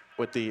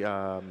the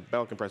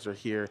Battle Compressor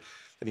here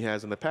than he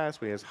has in the past.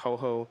 Where he has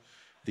Ho-Oh,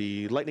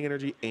 the Lightning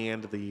Energy,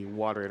 and the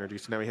Water Energy.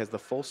 So now he has the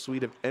full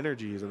suite of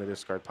energies in the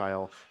discard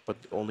pile, but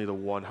only the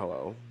one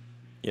Ho-Oh.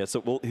 Yeah,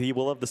 so he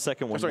will have the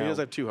second one. Sorry, now, he does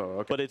have 2 Ho-Oh.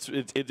 Okay.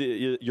 But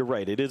you're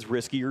right. It is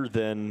riskier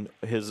than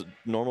his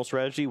normal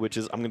strategy, which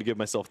is I'm going to give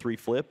myself 3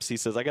 flips. He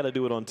says I got to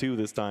do it on 2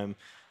 this time,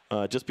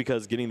 just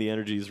because getting the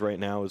energies right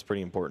now is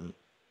pretty important.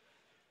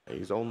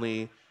 He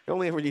only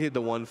ever needed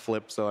the 1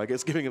 flip, so I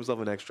guess giving himself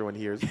an extra one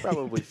here is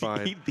probably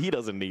fine. he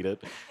doesn't need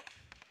it.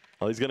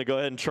 Well, he's going to go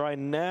ahead and try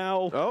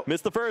now. Oh.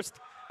 Missed the first.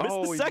 Missed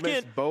the second. He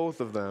missed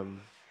both of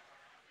them.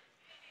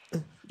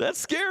 That's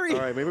scary.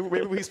 All right, maybe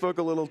we spoke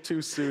a little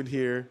too soon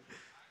here.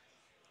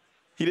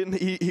 We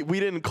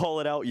didn't call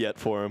it out yet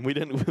for him. We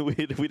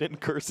didn't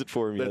curse it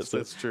for him yet.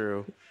 That's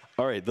true.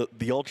 All right,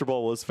 the Ultra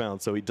Ball was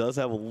found, so he does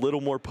have a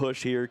little more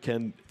push here.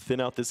 Can thin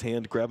out this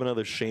hand, grab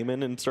another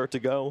Shaman, and start to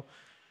go.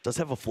 Does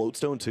have a Float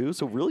Stone too,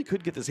 so really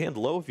could get this hand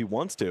low if he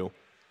wants to.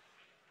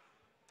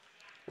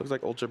 Looks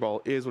like Ultra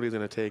Ball is what he's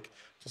going to take,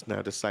 just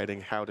now deciding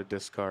how to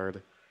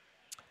discard.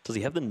 Does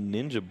he have the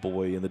Ninja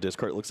Boy in the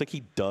discard? It looks like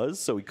he does,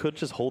 so he could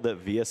just hold that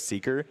VS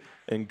Seeker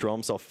and draw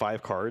himself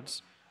 5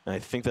 cards. And I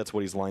think that's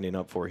what he's lining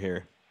up for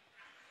here.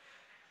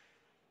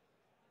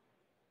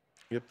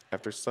 Yep,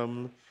 after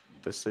some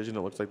decision,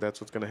 it looks like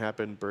that's what's going to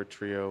happen. Bird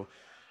Trio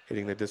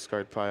hitting the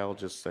discard pile,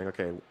 just saying,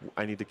 okay,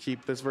 I need to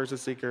keep this Versus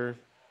Seeker.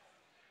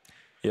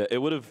 Yeah, it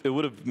would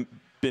have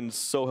been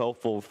so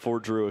helpful for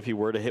Drew if he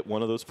were to hit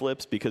one of those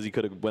flips, because he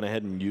could have went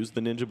ahead and used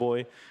the Ninja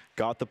Boy,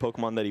 got the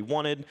Pokemon that he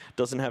wanted,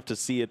 doesn't have to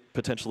see it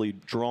potentially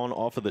drawn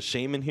off of the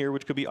Shaman here,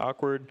 which could be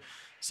awkward.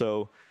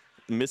 So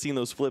missing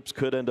those flips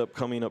could end up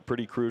coming up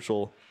pretty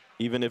crucial,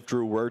 even if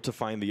Drew were to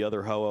find the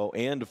other Ho-Oh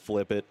and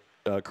flip it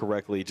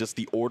correctly. Just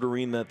the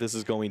ordering that this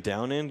is going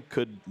down in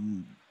could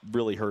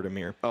really hurt him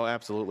here. Oh,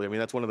 absolutely. I mean,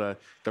 that's one of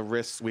the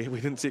risks. We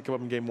didn't see it come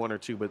up in game 1 or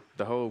 2, but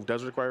the Ho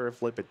does require a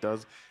flip.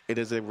 It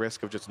is a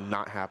risk of just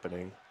not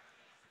happening.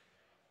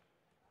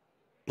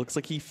 Looks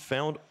like he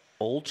found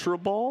Ultra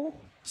Ball,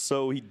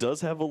 so he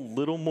does have a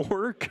little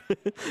more.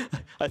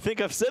 I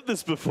think I've said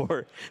this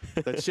before.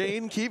 The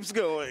chain keeps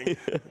going.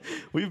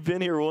 We've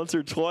been here once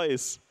or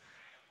twice.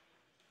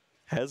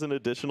 Has an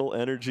additional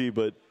energy,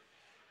 but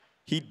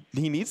he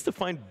needs to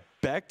find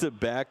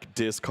back-to-back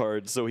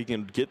discards so he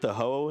can get the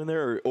Ho-Oh in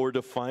there, or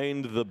to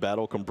find the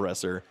Battle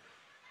Compressor.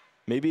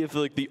 Maybe if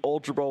like the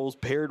Ultra Ball was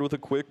paired with a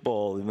Quick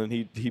Ball, and then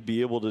he'd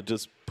be able to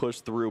just push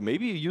through.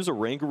 Maybe you use a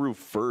Rangaroo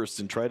first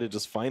and try to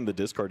just find the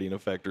discarding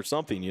effect or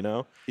something, you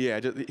know? Yeah,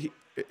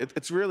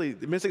 it's really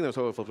missing those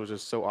Ho-Oh flips was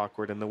just so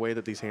awkward, and the way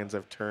that these hands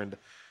have turned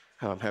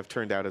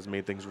out has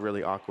made things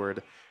really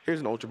awkward. Here's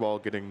an Ultra Ball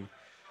getting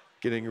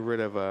rid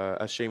of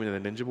a Shaman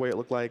and a Ninja Boy, it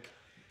looked like.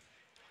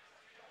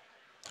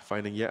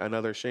 Finding yet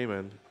another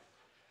Shaman.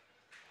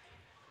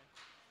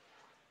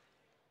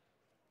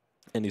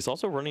 And he's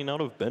also running out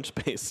of bench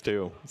space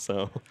too,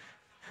 so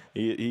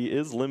he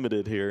is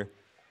limited here.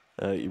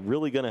 You're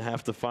really going to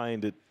have to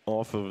find it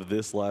off of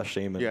this last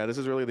Shaman. Yeah, this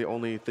is really the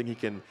only thing he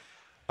can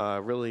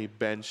really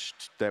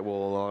benched that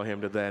will allow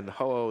him to then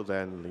Ho-Oh,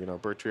 then, you know,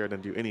 Bird Trio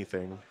didn't do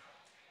anything.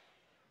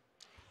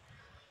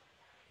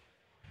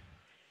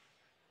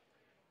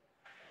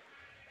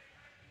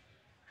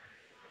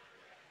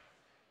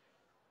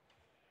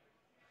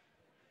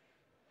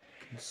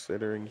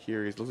 Considering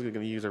here, he's looking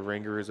going to use a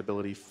Ranger's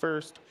ability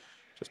first,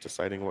 just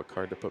deciding what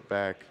card to put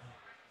back.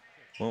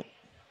 Well,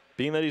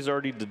 being that he's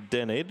already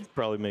detonated,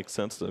 probably makes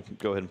sense to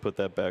go ahead and put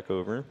that back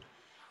over.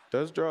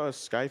 Does draw a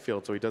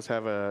Skyfield, so he does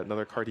have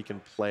another card he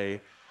can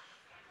play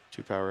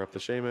to power up the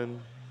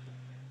Shaman.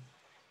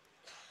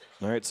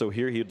 All right, so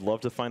here he'd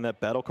love to find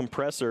that Battle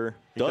Compressor.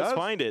 Does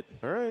find it.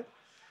 All right.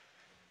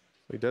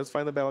 He does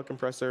find the Battle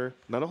Compressor.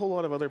 Not a whole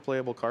lot of other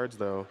playable cards,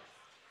 though.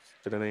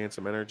 Detonating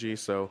some energy,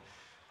 so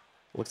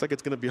looks like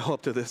it's going to be all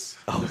up to this.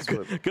 Oh,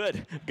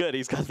 good.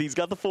 He's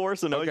got the 4,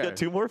 so now he's got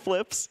 2 more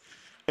flips.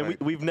 And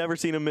right. we've never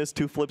seen him miss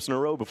 2 flips in a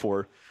row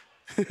before.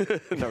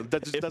 No,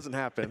 that just doesn't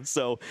happen.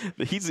 So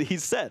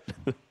he's set.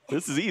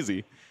 This is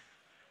easy.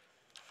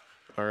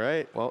 All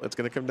right. Well, it's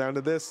going to come down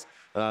to this.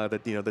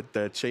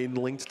 The chain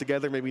linked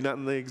together, maybe not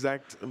in the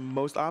exact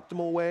most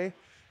optimal way,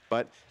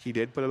 but he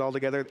did put it all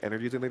together.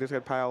 Energy's in the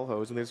discard pile,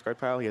 Ho's in the discard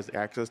pile. He has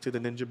access to the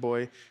Ninja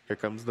Boy. Here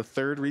comes the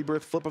 3rd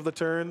Rebirth flip of the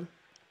turn.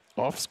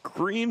 Off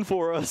screen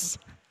for us.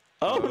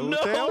 Oh, no.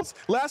 Tails.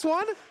 Last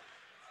one.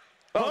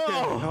 Okay.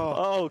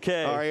 Oh,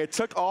 okay. All right. It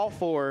took all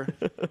 4,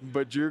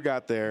 but Drew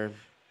got there.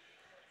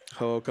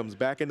 Ho comes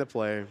back into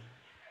play.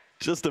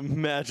 Just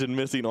imagine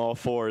missing all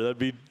 4. That'd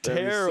be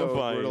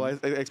terrifying. So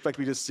I expect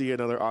we just see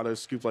another auto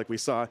scoop like we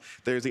saw.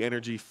 There's the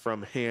energy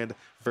from hand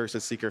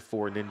versus Seeker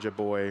for Ninja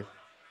Boy.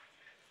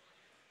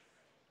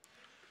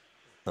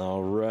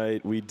 All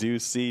right, we do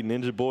see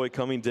Ninja Boy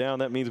coming down.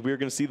 That means we're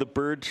going to see the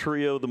Bird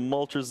Trio, the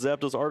Moltres,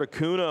 Zapdos,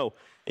 Articuno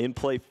in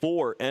play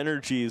 4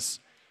 energies.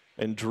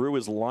 And Drew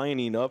is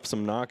lining up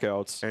some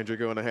knockouts. Andrew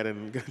going ahead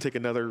and take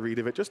another read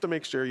of it just to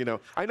make sure, you know.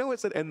 I know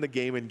it said end the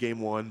game in game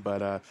 1,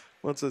 but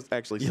let's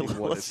actually see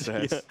what it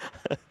says.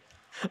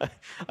 Yeah.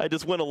 I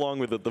just went along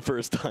with it the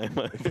first time.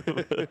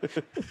 It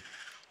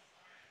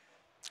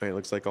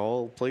looks like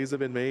all plays have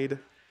been made.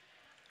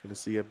 Going to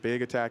see a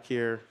big attack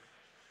here.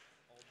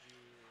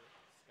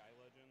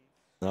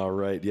 All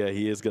right, yeah,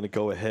 he is going to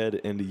go ahead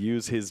and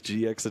use his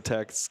GX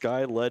attack.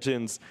 Sky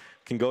Legends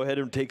can go ahead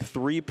and take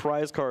 3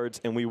 prize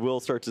cards, and we will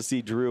start to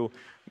see Drew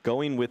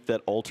going with that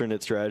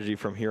alternate strategy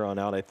from here on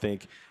out. I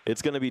think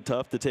it's going to be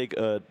tough to take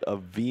a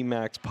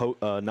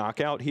VMAX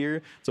knockout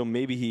here, so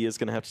maybe he is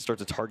going to have to start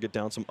to target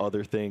down some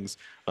other things,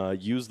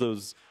 use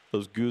those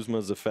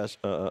Guzmas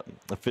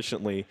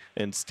efficiently,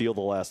 and steal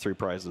the last 3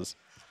 prizes.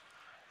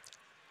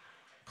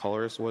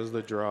 Colorist was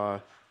the draw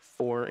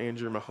for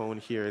Andrew Mahone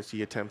here as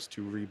he attempts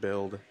to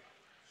rebuild.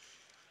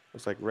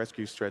 Looks like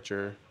Rescue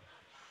Stretcher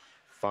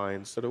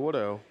finds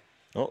Sudowoodo.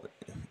 Well,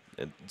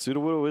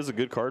 Sudowoodo is a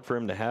good card for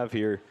him to have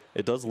here.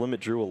 It does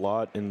limit Drew a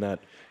lot in that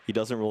he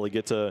doesn't really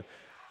get to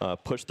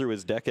push through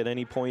his deck at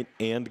any point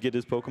and get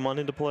his Pokemon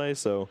into play,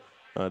 so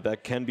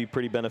that can be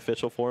pretty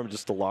beneficial for him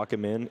just to lock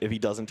him in if he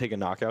doesn't take a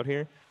knockout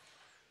here.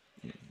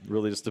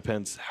 Really just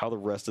depends how the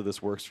rest of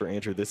this works for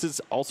Andrew. This is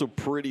also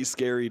pretty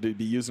scary to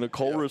be using a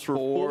Colress for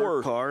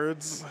 4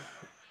 cards.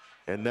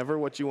 And never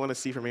what you want to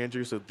see from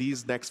Andrew. So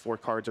these next 4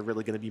 cards are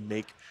really going to be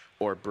make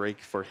or break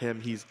for him.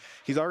 He's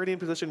already in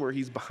position where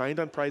he's behind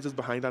on prizes,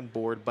 behind on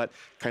board, but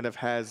kind of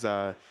has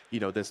this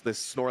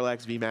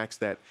Snorlax VMAX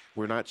that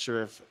we're not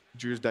sure if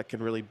Drew's deck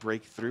can really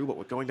break through. But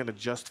with going down to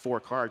just 4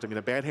 cards, I mean,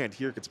 a bad hand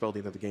here could spell the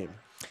end of the game.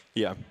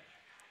 Yeah.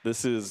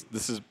 This is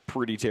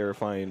pretty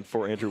terrifying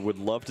for Andrew. Would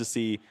love to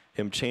see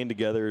him chain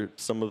together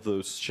some of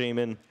those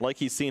Shaman, like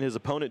he's seen his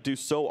opponent do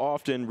so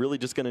often. Really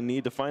just going to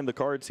need to find the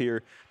cards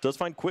here. Does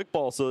find Quick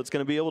Ball, so it's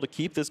going to be able to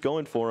keep this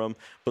going for him.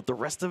 But the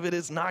rest of it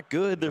is not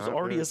good. There's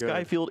already a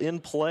Skyfield in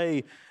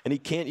play, and he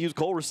can't use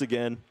Colress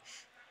again.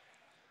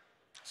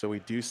 So we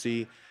do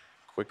see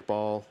Quick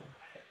Ball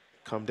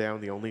come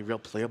down, the only real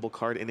playable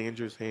card in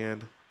Andrew's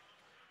hand.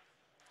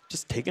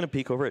 Just taking a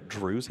peek over at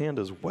Drew's hand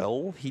as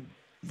well. He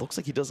looks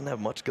like he doesn't have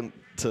much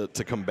to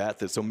combat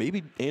this. So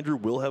maybe Andrew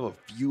will have a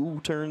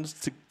few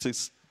turns to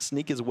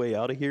sneak his way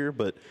out of here,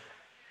 but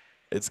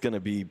it's going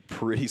to be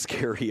pretty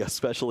scary,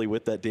 especially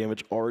with that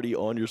damage already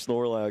on your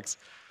Snorlax.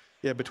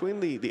 Yeah, between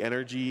the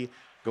energy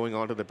going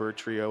on to the Bird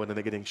Trio and then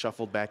getting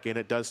shuffled back in,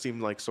 it does seem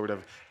like sort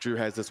of Drew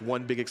has this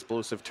one big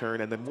explosive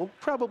turn, and then we'll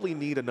probably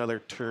need another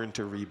turn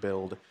to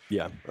rebuild.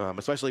 Yeah.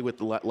 Especially with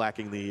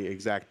lacking the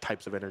exact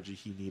types of energy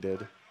he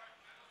needed.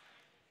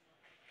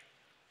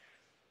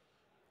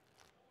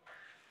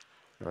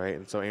 All right,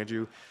 and so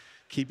Andrew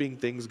keeping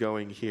things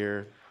going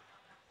here.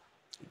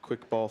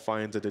 Quick Ball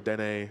finds a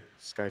Dedenne.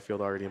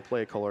 Skyfield already in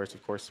play. Colorist,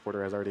 of course,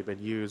 supporter has already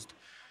been used.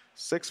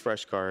 6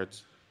 fresh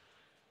cards.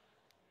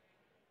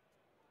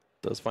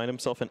 Does find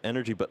himself an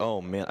energy, but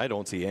oh man, I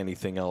don't see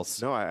anything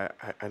else. No, I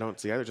don't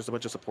see either. Just a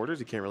bunch of supporters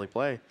he can't really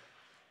play.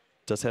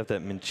 Does have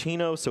that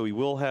Minccino, so he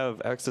will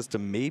have access to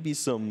maybe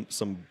some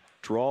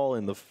draw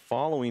in the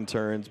following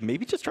turns.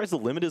 Maybe just tries to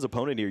limit his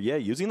opponent here. Yeah,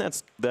 using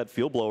that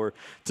Field Blower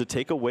to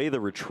take away the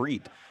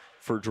retreat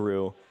for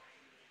Drew.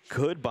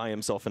 could buy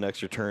himself an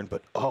extra turn,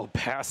 but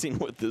passing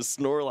with this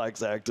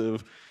Snorlax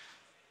active.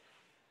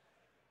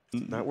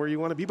 Not where you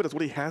want to be, but it's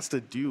what he has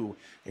to do.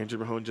 Andrew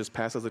Mahone just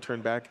passes the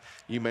turn back.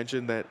 You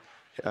mentioned that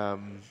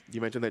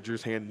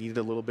Drew's hand needed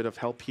a little bit of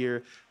help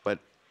here, but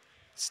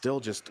still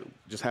just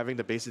having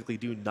to basically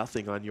do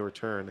nothing on your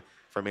turn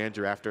from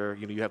Andrew after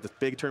you have this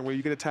big turn where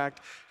you get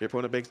attacked, your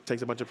opponent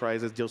takes a bunch of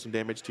prizes, deals some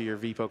damage to your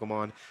V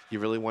Pokemon. You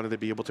really wanted to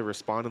be able to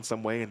respond in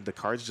some way, and the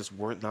cards just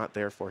weren't not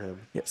there for him.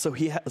 Yeah,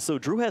 so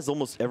Drew has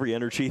almost every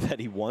energy that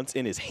he wants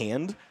in his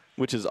hand,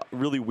 which is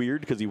really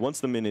weird because he wants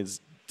them in his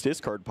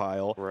discard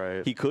pile.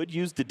 Right. He could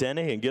use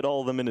Dedenne and get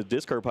all of them in his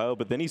discard pile,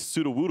 but then he's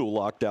Sudowoodo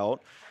locked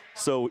out,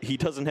 so he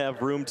doesn't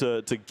have room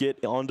to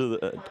get onto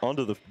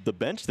the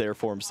bench there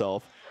for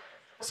himself.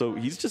 So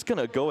he's just going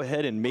to go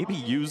ahead and maybe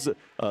use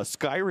a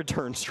Sky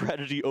Return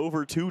strategy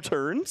over 2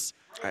 turns.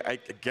 I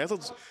guess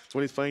that's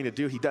what he's planning to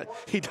do.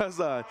 He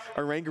does a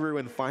Oranguru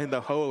and find the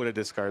Ho to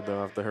discard, though,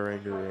 off the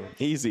Oranguru.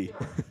 Easy.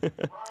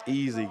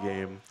 Easy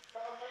game.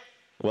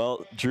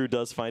 Well, Drew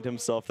does find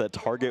himself that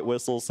target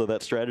whistle, so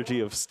that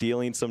strategy of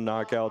stealing some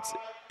knockouts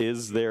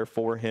is there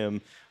for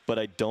him, but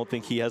I don't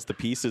think he has the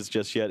pieces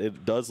just yet.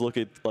 It does look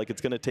like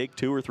it's going to take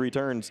 2 or 3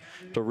 turns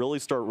to really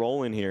start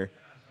rolling here.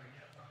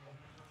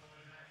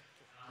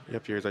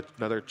 Yep, here's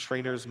another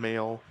Trainer's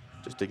Mail.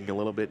 Just digging a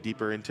little bit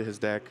deeper into his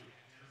deck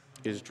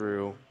is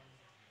Drew.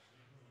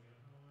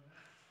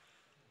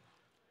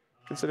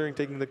 Considering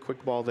taking the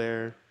quick ball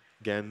there.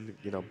 Again,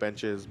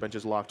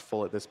 benches locked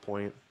full at this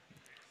point.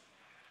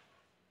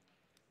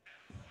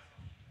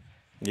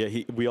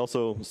 Yeah, we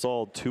also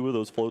saw 2 of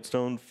those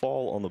Floatstone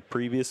fall on the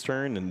previous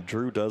turn, and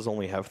Drew does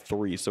only have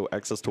 3, so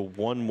access to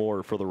 1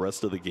 more for the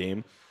rest of the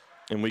game.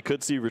 And we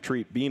could see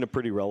Retreat being a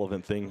pretty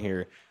relevant thing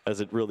here, as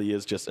it really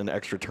is just an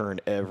extra turn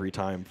every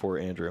time for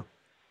Andrew.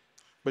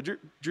 But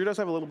Drew does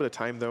have a little bit of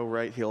time, though,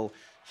 right? He'll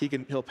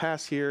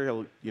pass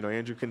here.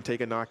 Andrew can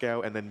take a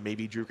knockout, and then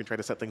maybe Drew can try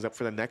to set things up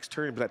for the next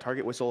turn. But that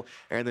target whistle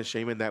and the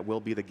Shaman, that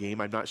will be the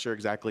game. I'm not sure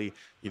exactly,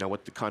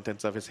 what the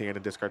contents of his hand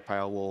and discard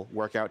pile will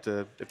work out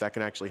to if that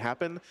can actually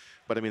happen.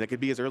 But I mean, it could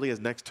be as early as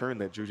next turn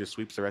that Drew just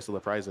sweeps the rest of the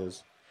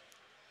prizes.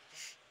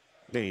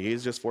 He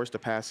is just forced to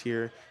pass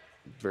here.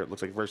 It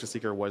looks like Versus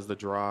Seeker was the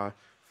draw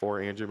for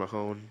Andrew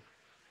Mahone.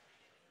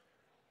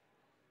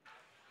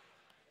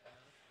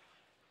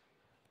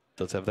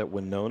 Does have that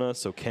Winona,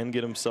 so can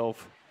get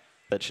himself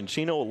that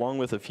Chinchino along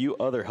with a few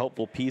other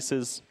helpful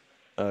pieces.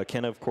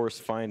 Can, of course,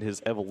 find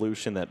his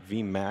evolution, that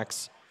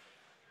VMAX.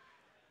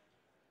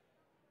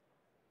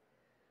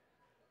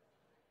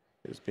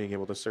 Just being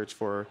able to search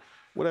for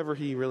whatever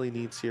he really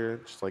needs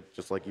here, just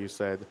like you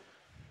said.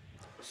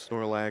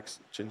 Snorlax,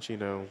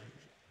 Chinchino.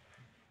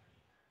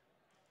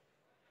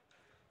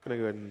 Gonna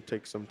go ahead and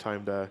take some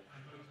time to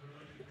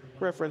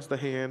reference the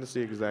hand, see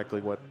exactly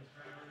what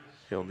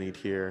he'll need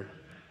here.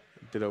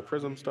 Ditto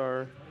Prism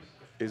Star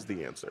is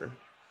the answer.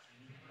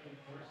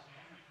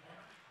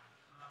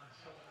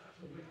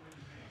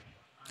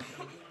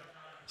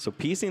 So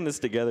piecing this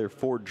together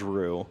for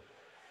Drew,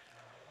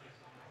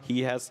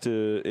 he has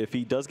to, if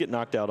he does get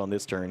knocked out on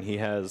this turn, he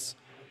has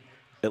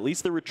at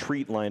least the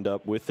Retreat lined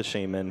up with the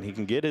Shaman. He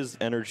can get his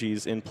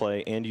energies in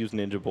play and use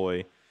Ninja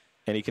Boy,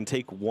 and he can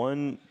take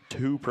 1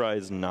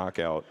 2-prize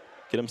knockout,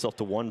 get himself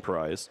to 1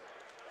 prize,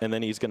 and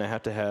then he's going to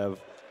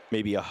have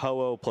maybe a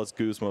Ho-Oh plus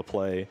Guzma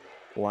play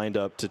lined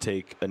up to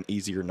take an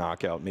easier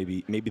knockout,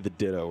 maybe the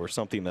Ditto or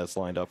something that's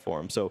lined up for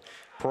him. So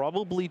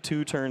probably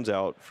 2 turns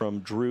out from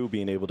Drew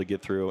being able to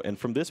get through. And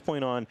from this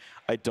point on,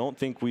 I don't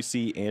think we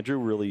see Andrew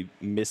really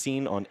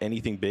missing on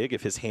anything big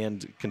if his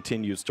hand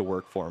continues to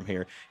work for him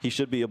here. He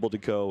should be able to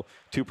go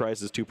 2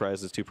 prizes, 2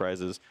 prizes, 2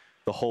 prizes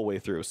the whole way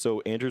through.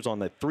 So Andrew's on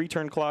that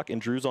 3-turn clock,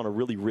 and Drew's on a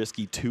really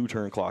risky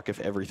 2-turn clock if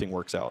everything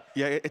works out.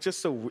 Yeah, it's just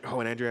so... Oh,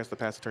 and Andrew has to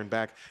pass the turn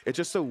back. It's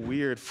just so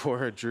weird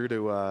for Drew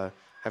to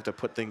have to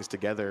put things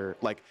together.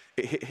 Like,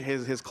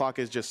 his clock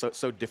is just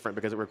so different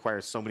because it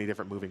requires so many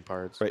different moving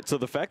parts. Right, so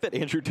the fact that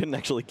Andrew didn't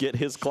actually get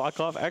his clock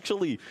off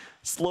actually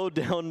slowed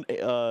down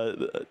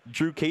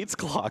Drew Cate's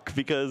clock,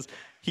 because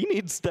he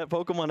needs that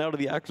Pokemon out of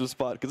the active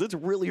spot, because it's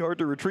really hard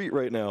to retreat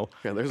right now.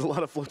 Yeah, there's a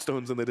lot of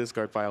Floatstones in the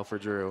discard pile for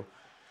Drew.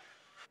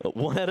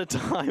 1 at a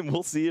time.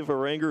 We'll see if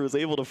Oranguru is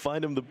able to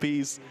find him the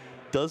piece.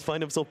 Does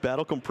find himself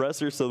Battle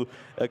Compressor, so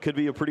that could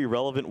be a pretty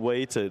relevant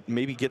way to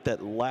maybe get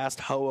that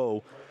last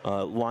Ho-Oh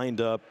lined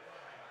up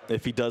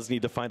if he does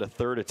need to find a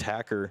 3rd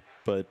attacker.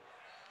 But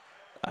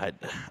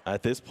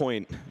at this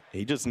point,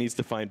 he just needs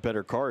to find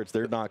better cards.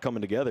 They're not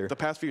coming together. The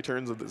past few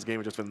turns of this game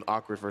have just been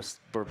awkward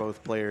for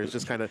both players.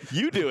 Just kind of...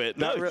 You do it.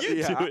 No,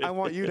 you do it. I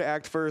want you to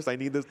act first. I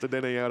need this to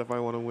Dedenne out if I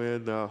want to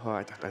win.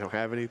 I don't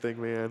have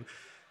anything, man.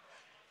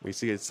 We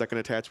see a 2nd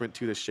attachment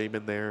to the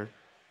Shaman there.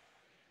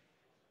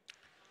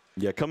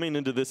 Yeah, coming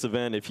into this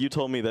event, if you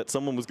told me that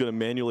someone was going to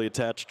manually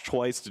attach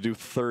twice to do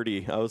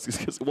 30, I was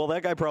just, well,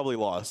 that guy probably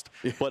lost.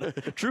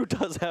 But Drew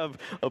does have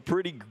a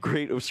pretty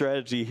great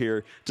strategy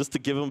here just to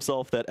give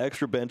himself that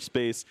extra bench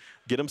space,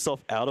 get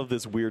himself out of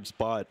this weird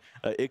spot.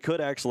 It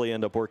could actually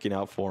end up working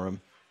out for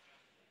him.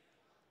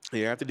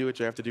 You have to do what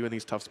you have to do in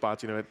these tough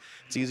spots. You know,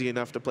 it's easy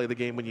enough to play the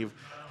game when you've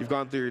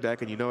gone through your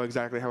deck and you know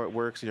exactly how it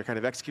works and you're kind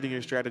of executing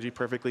your strategy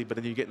perfectly. But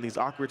then you get in these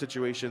awkward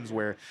situations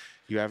where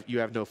you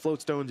have no float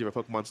stones, you have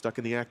a Pokemon stuck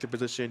in the active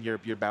position, you're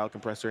battle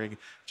compressoring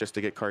just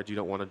to get cards you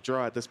don't want to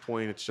draw at this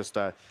point. It's just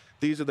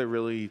these are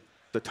the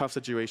tough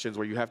situations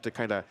where you have to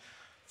kind of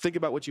think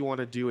about what you want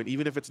to do, and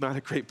even if it's not a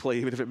great play,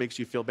 even if it makes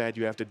you feel bad,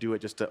 you have to do it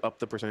just to up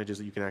the percentages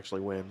that you can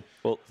actually win,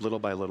 well, little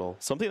by little.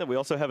 Something that we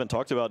also haven't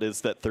talked about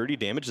is that 30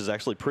 damage is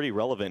actually pretty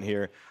relevant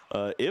here.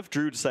 If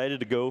Drew decided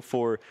to go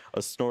for a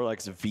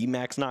Snorlax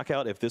VMAX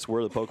knockout, if this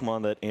were the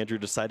Pokemon that Andrew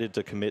decided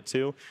to commit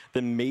to,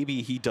 then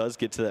maybe he does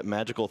get to that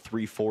magical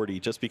 340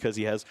 just because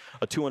he has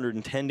a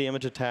 210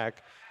 damage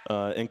attack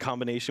in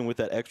combination with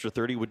that extra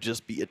 30 would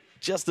just be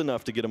just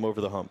enough to get him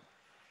over the hump.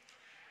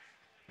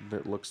 And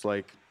it looks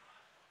like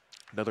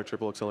another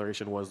triple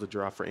acceleration was the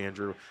draw for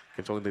Andrew,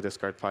 controlling the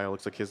discard pile.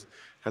 Looks like his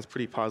has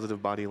pretty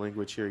positive body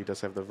language here. He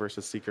does have the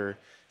Versus Seeker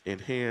in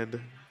hand.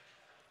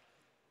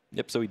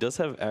 Yep, so he does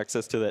have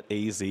access to that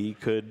AZ.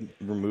 Could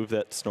remove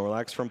that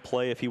Snorlax from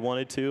play if he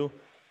wanted to.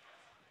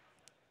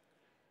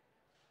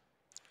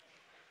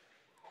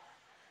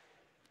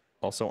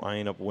 Also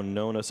eyeing up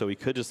Winona, so he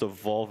could just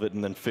evolve it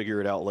and then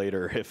figure it out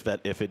later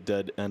if it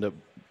did end up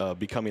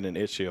becoming an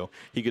issue.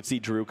 He could see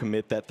Drew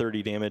commit that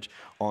 30 damage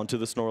onto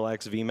the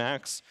Snorlax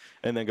VMAX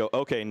and then go,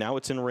 okay, now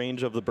it's in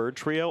range of the bird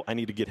trio. I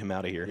need to get him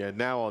out of here. Yeah,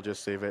 now I'll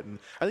just save it. And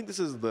I think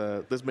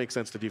this makes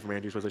sense to do from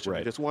Andrew's position.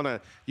 Right.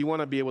 You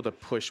wanna be able to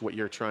push what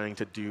you're trying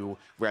to do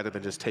rather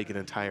than just take an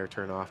entire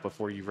turn off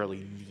before you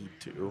really need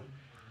to.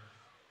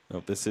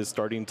 Oh, this is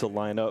starting to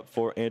line up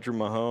for Andrew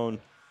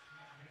Mahone.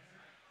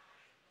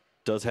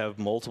 Does have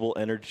multiple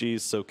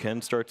energies, so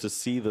can start to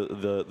see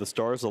the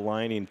stars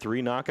aligning.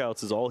 3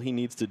 knockouts is all he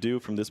needs to do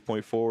from this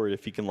point forward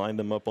if he can line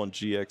them up on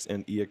GX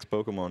and EX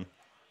Pokemon.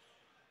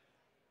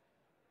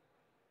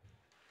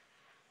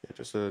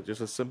 Yeah,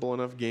 just a simple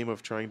enough game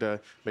of trying to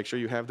make sure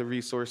you have the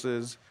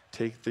resources,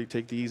 take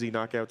the easy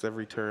knockouts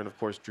every turn. Of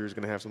course, Drew's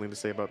going to have something to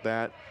say about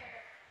that,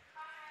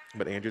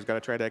 but Andrew's got to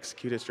try to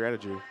execute his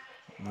strategy.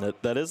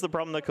 That is the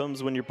problem that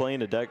comes when you're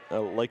playing a deck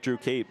like Drew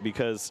Cape,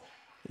 because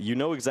you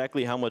know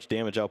exactly how much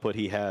damage output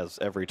he has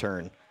every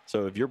turn.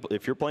 So if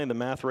you're playing the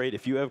math right,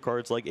 if you have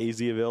cards like AZ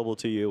available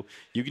to you,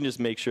 you can just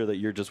make sure that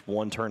you're just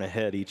 1 turn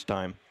ahead each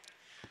time.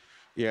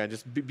 Yeah,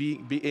 just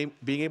being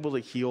able to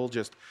heal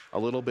just a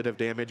little bit of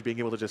damage, being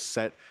able to just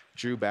set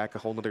Drew back a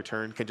whole nother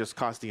turn can just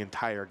cost the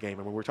entire game.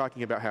 I mean, we're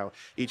talking about how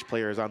each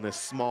player is on this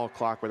small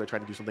clock where they're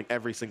trying to do something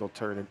every single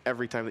turn, and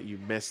every time that you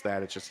miss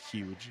that, it's just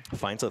huge.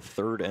 Finds a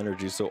 3rd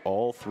energy, so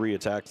all 3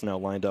 attacks now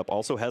lined up.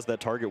 Also has that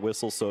target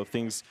whistle, so if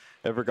things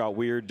ever got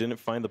weird, didn't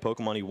find the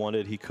Pokemon he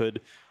wanted, he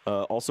could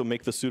also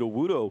make the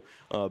Sudowoodo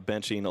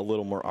benching a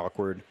little more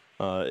awkward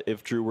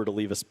if Drew were to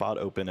leave a spot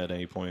open at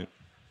any point.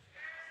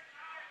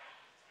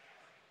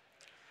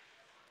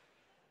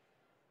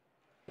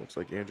 Looks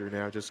like Andrew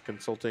now just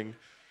consulting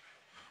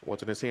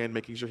what's in his hand,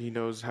 making sure he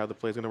knows how the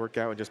play is going to work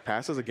out, and just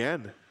passes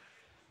again.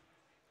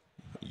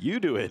 You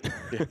do it.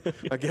 Yeah.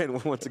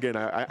 Again, once again,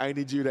 I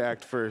need you to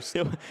act first.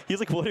 You know, he's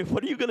like,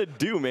 what are you going to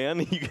do, man?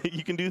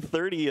 You can do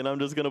 30, and I'm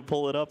just going to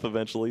pull it up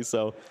eventually.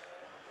 So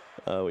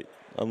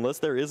unless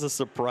there is a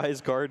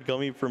surprise card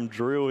coming from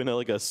Drew and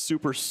like a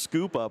super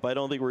scoop up, I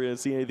don't think we're going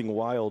to see anything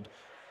wild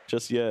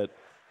just yet.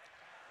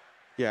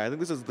 Yeah, I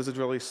think this is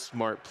really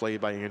smart play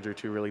by Andrew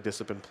to really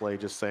discipline play,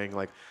 just saying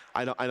like,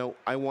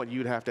 I want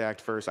you to have to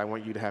act first. I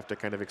want you to have to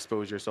kind of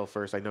expose yourself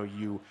first. I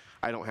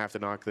don't have to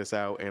knock this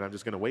out, and I'm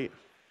just gonna wait.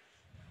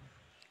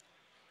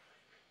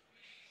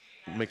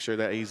 Make sure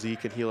that AZ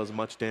can heal as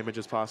much damage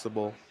as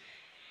possible.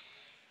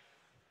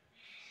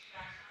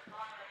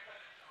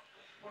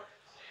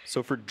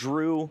 So for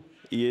Drew,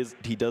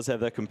 he does have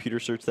that computer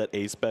search, that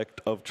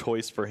aspect of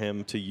choice for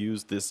him to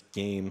use this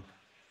game.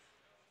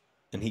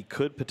 And he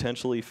could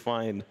potentially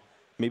find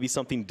maybe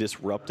something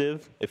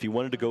disruptive if he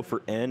wanted to go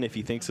for N, if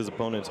he thinks his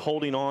opponent's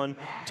holding on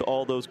to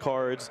all those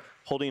cards,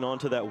 holding on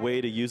to that way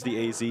to use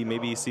the AZ.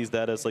 Maybe he sees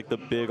that as like the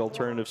big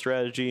alternative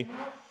strategy.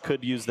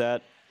 Could use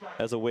that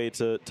as a way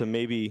to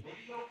maybe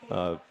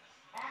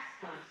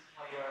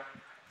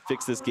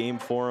fix this game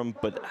for him.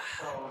 But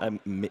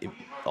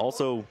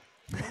also,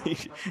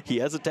 he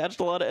has attached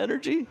a lot of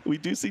energy. We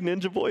do see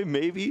Ninja Boy,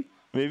 maybe.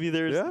 Maybe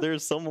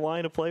there's some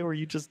line of play where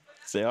you just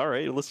say, all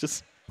right, let's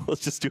just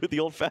do it the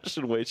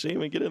old-fashioned way.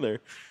 Shame and get in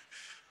there.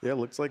 Yeah,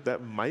 looks like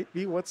that might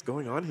be what's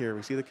going on here.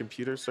 We see the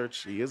computer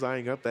search. He is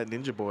eyeing up that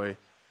Ninja Boy.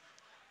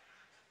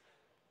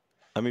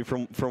 I mean,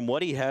 from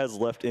what he has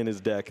left in his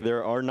deck,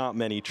 there are not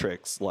many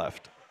tricks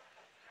left.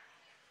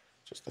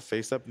 Just the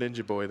face-up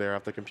Ninja Boy there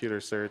off the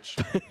computer search.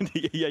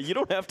 Yeah, you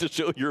don't have to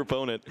show your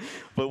opponent,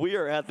 but we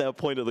are at that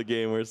point of the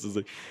game where it's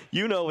like,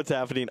 you know what's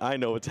happening, I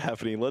know what's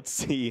happening. Let's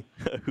see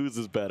whose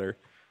is better.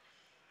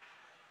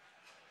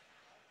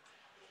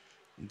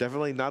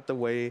 Definitely not the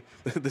way.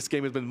 This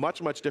game has been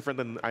much, much different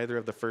than either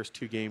of the first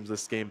 2 games.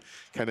 This game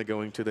kind of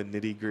going to the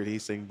nitty-gritty,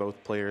 seeing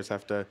both players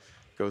have to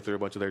go through a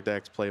bunch of their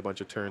decks, play a bunch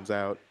of turns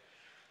out,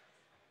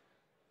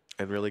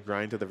 and really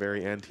grind to the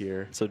very end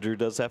here. So Drew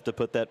does have to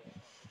put that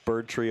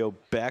Bird Trio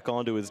back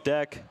onto his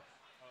deck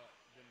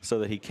so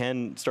that he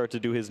can start to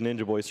do his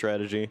Ninja Boy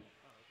strategy.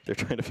 They're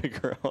trying to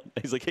figure out.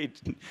 He's like, hey,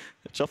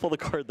 shuffle the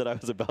card that I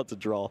was about to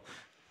draw.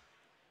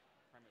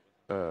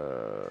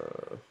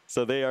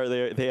 So they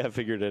have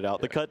figured it out.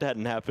 Yeah. The cut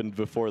hadn't happened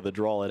before the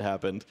draw had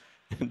happened,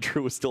 and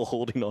Drew was still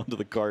holding on to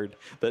the card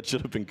that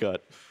should have been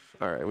cut.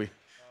 All right,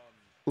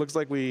 looks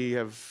like we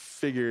have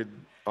figured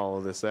all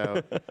of this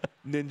out.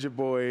 Ninja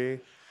Boy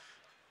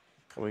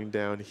coming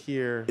down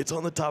here. It's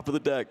on the top of the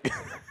deck.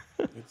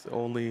 It's the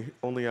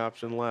only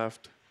option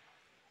left.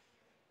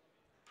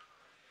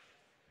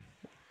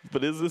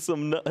 But is this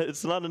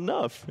it's not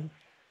enough.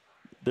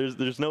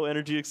 There's no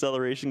energy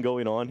acceleration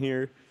going on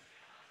here.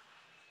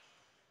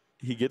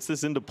 He gets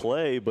this into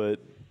play,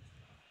 but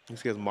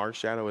he has Mars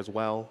Shadow as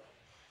well.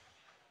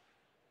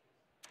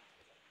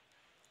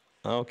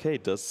 Okay,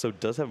 does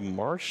have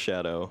Mars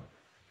Shadow.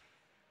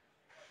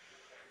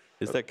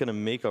 Is that going to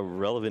make a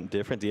relevant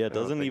difference? Yeah, it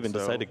doesn't even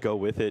decide to go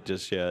with it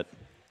just yet.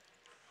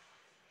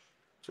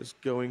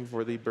 Just going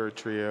for the Bird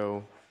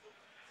Trio.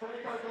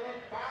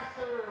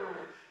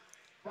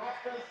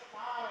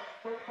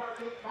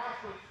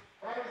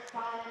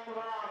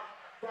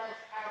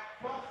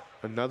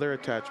 Another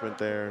attachment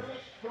there.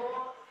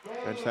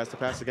 And just has to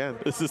pass again.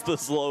 This is the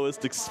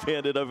slowest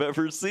expanded I've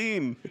ever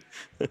seen.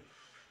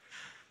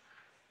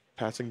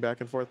 Passing back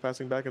and forth,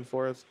 passing back and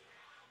forth.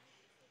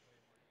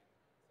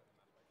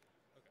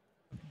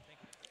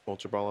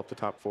 Ultra Ball up the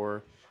top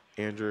 4.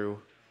 Andrew.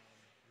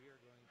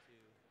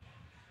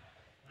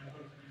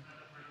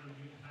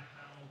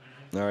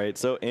 All right,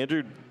 so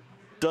Andrew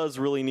does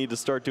really need to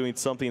start doing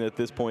something at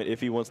this point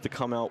if he wants to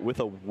come out with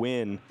a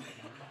win.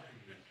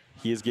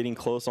 He is getting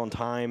close on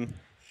time.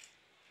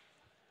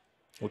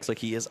 Looks like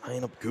he is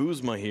eyeing up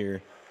Guzma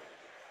here.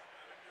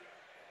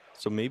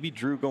 So maybe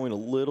Drew going a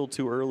little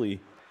too early.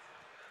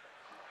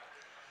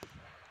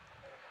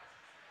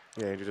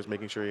 Yeah, Andrew just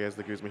making sure he has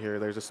the Guzma here.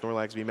 There's a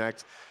Snorlax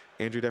VMAX.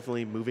 Andrew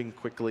definitely moving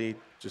quickly,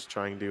 just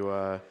trying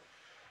to,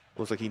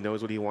 looks like he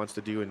knows what he wants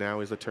to do, and now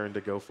is the turn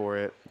to go for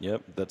it.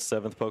 Yep, that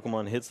 7th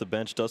Pokemon hits the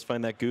bench, does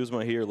find that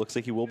Guzma here. Looks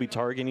like he will be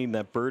targeting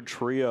that Bird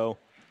Trio.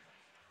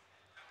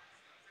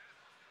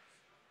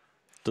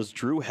 Does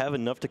Drew have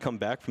enough to come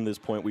back from this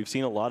point? We've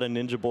seen a lot of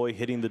Ninja Boy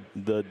hitting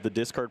the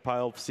discard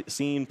pile,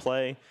 seeing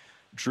play.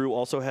 Drew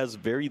also has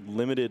very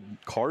limited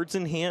cards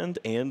in hand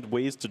and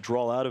ways to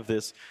draw out of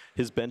this.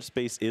 His bench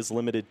space is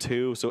limited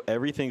too, so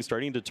everything's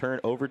starting to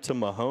turn over to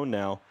Mahone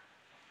now.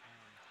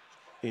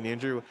 And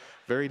Andrew,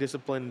 very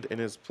disciplined in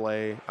his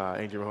play.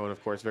 Andrew Mahone,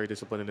 of course, very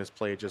disciplined in his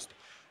play, just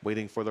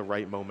waiting for the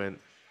right moment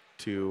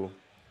to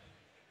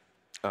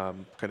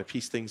kind of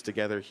piece things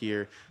together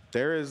here.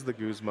 There is the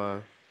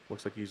Guzma.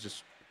 Looks like he's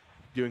just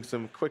doing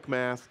some quick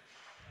math.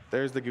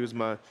 There's the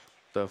Guzma,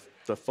 the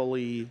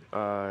fully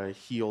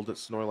healed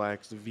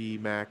Snorlax V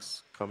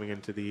Max coming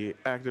into the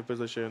active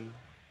position.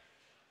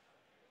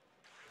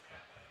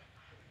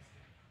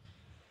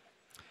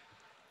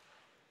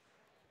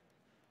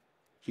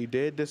 He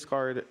did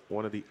discard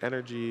one of the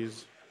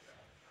energies.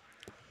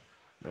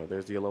 No,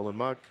 there's the Alolan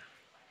Muck.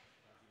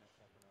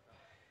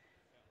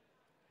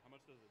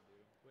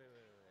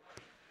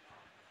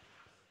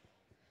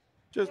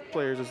 Just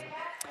players just.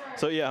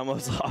 So yeah, I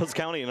was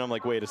counting and I'm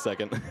like, wait a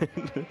second,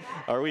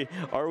 are we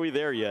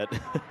there yet?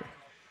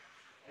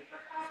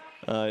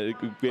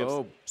 We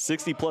have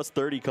 60 plus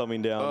 30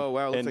 coming down. Oh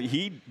wow! And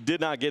he did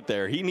not get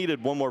there. He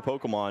needed one more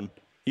Pokemon.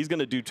 He's going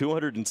to do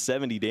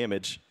 270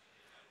 damage.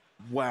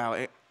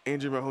 Wow,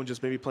 Andrew Mahone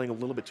just maybe playing a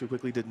little bit too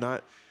quickly. Did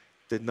not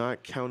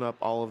count up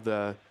all of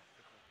the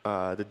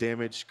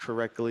damage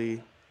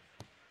correctly.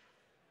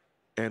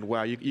 And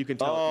wow, you can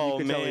tell,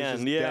 he's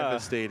just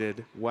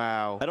devastated.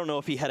 Wow. I don't know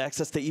if he had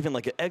access to even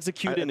like an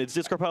execute in his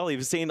discard pile. He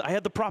was saying, I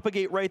had the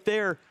propagate right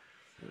there.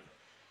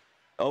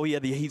 Oh yeah,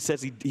 he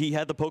says he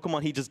had the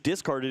Pokemon. He just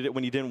discarded it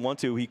when he didn't want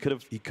to. He could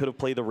have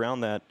played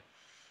around that.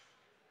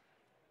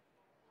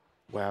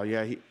 Wow,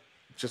 yeah, he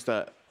just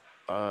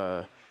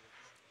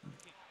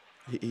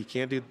he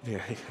can't do. Yeah,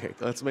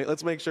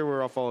 let's make sure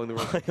we're all following the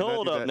rules.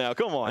 Hold up now,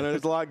 come on.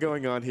 There's a lot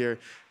going on here.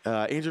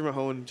 Andrew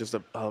Mahone just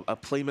a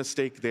play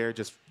mistake there.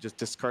 Just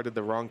discarded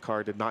the wrong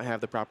card. Did not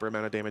have the proper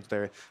amount of damage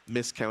there.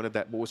 Miscounted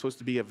that. What was supposed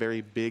to be a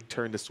very big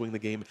turn to swing the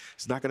game.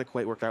 It's not going to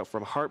quite work out.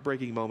 From a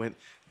heartbreaking moment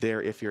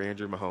there, if you're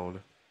Andrew Mahone.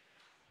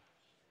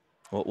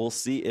 Well, we'll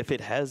see if it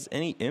has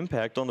any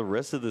impact on the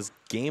rest of this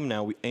game.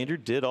 Now, Andrew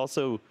did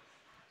also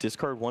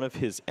discard one of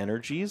his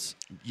energies.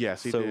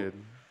 Yes, he did.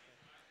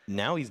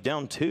 Now he's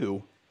down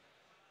 2.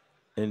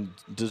 And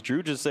does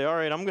Drew just say, all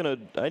right,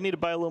 I need to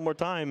buy a little more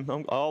time.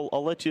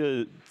 I'll let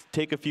you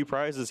take a few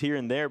prizes here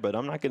and there, but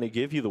I'm not going to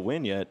give you the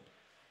win yet.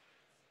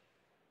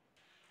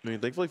 I mean,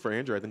 thankfully for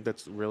Andrew, I think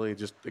that's really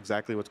just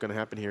exactly what's going to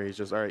happen here. He's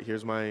just, all right,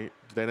 here's my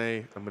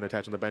Dene. I'm going to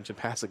attach on the bench and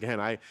pass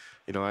again.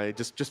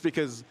 Just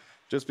because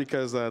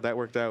that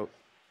worked out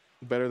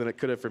better than it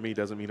could have for me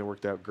doesn't mean it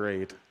worked out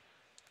great.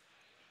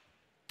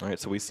 All right,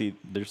 so we see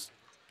there's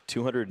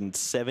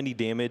 270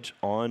 damage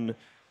on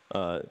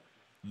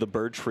the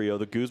bird trio.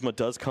 The Guzma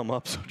does come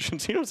up, so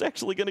Cinchino's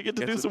actually going to get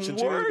to do some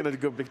Cinchino's work. going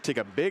to go take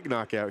a big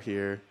knockout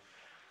here.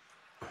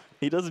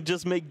 He doesn't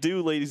just make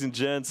do, ladies and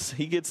gents.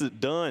 He gets it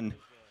done.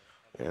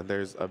 And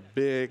there's a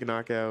big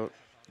knockout.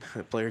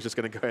 The player's just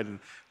going to go ahead and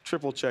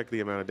triple check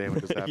the amount of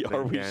damage that's happening.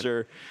 Are we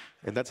sure?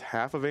 And that's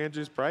half of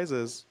Andrew's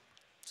prizes.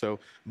 So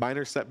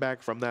minor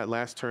setback from that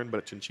last turn,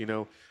 but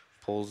Cinchino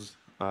pulls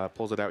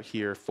it out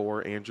here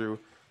for Andrew.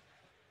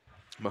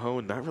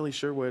 Mahone, not really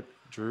sure what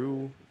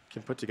Drew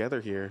can put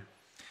together here.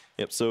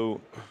 Yep,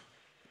 so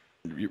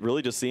you're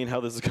really just seeing how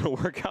this is going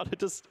to work out.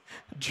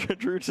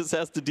 Drew just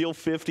has to deal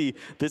 50.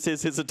 This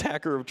is his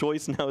attacker of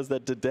choice now, is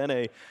that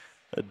Dedenne.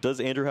 Does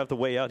Andrew have the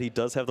way out? He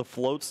does have the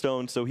float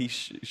stone, so he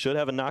should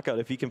have a knockout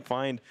if he can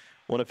find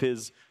one of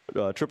his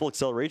triple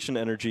acceleration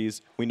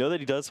energies. We know that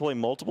he does play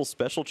multiple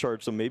special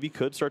charge, so maybe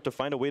could start to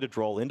find a way to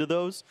draw into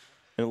those.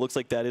 And it looks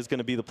like that is going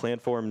to be the plan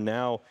for him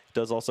now. He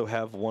does also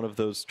have one of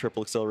those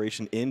triple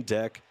acceleration in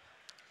deck.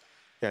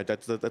 Yeah,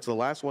 that's the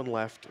last one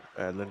left,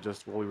 and then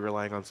just we'll be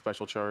relying on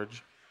special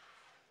charge.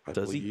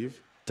 Does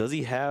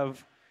he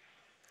have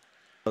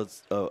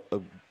a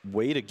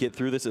way to get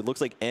through this? It looks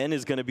like N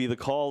is going to be the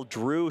call.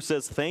 Drew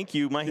says, thank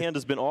you. My hand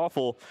has been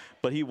awful,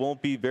 but he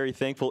won't be very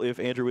thankful if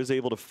Andrew is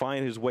able to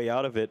find his way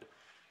out of it.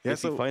 Yeah,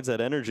 if he finds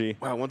that energy.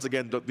 Wow, once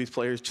again, these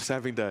players just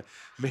having to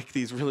make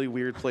these really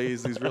weird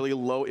plays, these really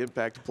low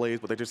impact plays,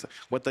 but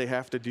what they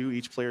have to do,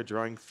 each player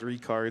drawing 3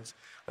 cards.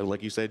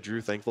 Like you said,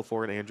 Drew thankful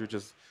for it. Andrew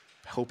just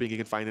hoping he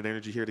can find an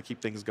energy here to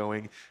keep things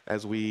going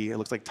as it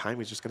looks like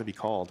time is just going to be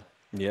called.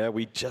 Yeah,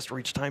 we just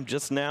reached time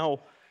just now.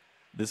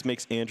 This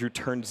makes Andrew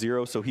turn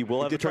 0, so he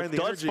will have a turn.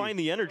 Does find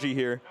the energy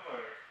here.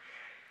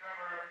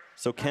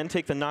 So can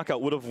take the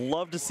knockout. Would have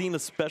loved to seen a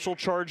special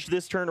charge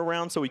this turn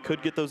around so he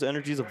could get those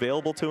energies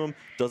available to him.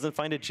 Doesn't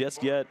find it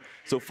just yet.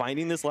 So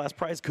finding this last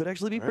prize could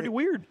actually be pretty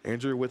weird.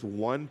 Andrew with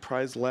 1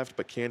 prize left,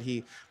 but can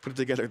he put it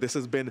together? This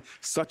has been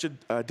such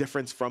a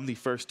difference from the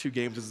first 2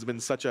 games. This has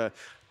been such an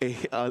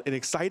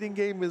exciting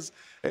game.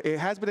 It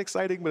has been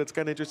exciting, but it's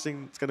kind of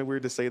interesting. It's kind of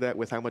weird to say that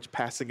with how much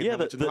passing and how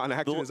much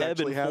non-action has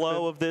actually happened. The ebb and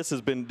flow of this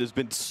has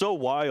been so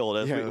wild.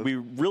 As we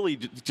really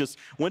just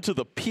went to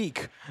the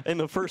peak in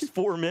the first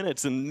 4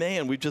 minutes, and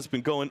man, we've just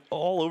been going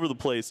all over the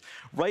place,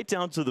 right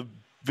down to the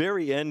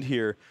very end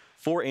here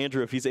for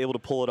Andrew if he's able to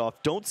pull it off.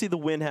 Don't see the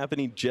win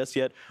happening just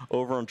yet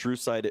over on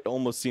Drew's side. It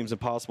almost seems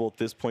impossible at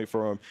this point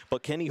for him.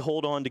 But can he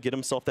hold on to get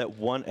himself that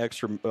 1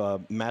 extra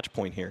match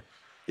point here?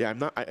 Yeah,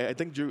 I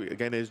think Drew,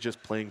 again, is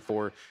just playing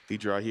for the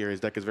draw here. His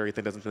deck is very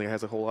thin, doesn't think it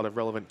has a whole lot of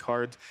relevant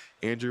cards.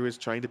 Andrew is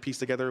trying to piece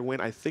together a win.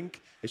 I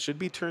think it should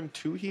be turn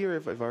 2 here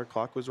if our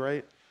clock was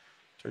right.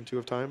 Turn 2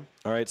 of time.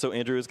 All right, so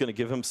Andrew is going to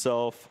give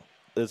himself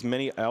as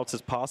many outs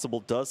as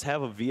possible. Does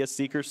have a VS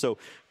Seeker, so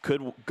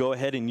could go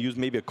ahead and use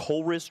maybe a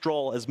Colress,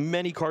 draw as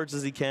many cards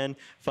as he can,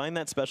 find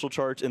that special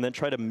charge, and then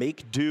try to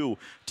make do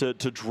to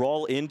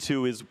draw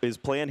into his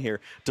plan here.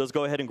 Does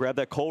go ahead and grab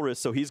that Colress,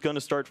 so he's going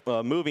to start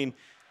moving.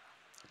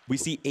 We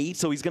see 8,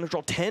 so he's going to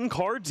draw 10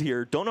 cards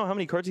here. Don't know how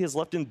many cards he has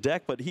left in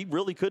deck, but he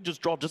really could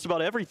just draw just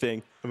about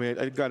everything. I mean,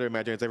 I got to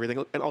imagine it's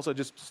everything. And also,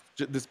 just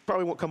this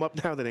probably won't come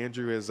up now that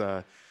Andrew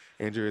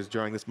is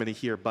drawing this many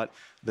here, but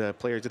the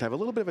players did have a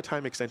little bit of a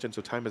time extension,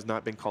 so time has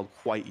not been called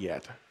quite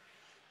yet.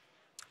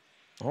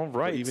 All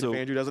right. So even if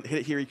Andrew doesn't hit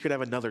it here, he could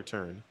have another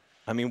turn.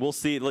 I mean, we'll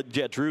see.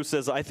 Yeah, Drew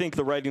says, I think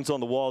the writing's on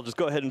the wall. Just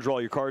go ahead and draw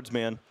your cards,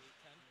 man.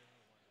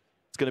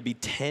 It's going to be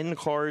 10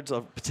 cards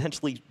of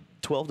potentially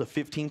 12 to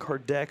 15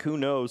 card deck. Who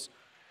knows?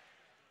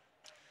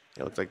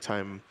 It looks like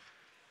time.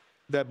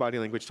 That body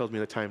language tells me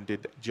that time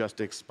did just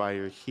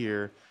expire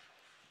here.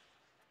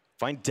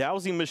 Find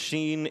Dowsing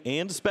Machine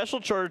and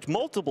special charge,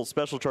 multiple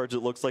special charge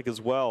it looks like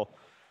as well.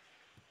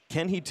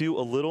 Can he do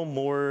a little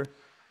more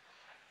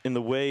in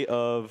the way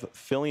of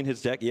filling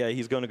his deck? Yeah,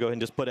 he's going to go ahead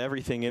and just put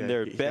everything in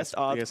there. Best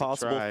odds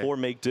possible for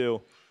make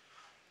do.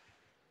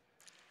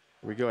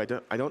 Here we go.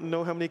 I don't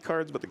know how many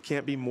cards, but there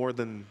can't be more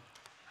than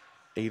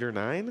 8 or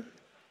 9.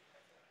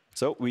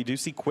 So we do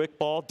see Quick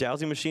Ball,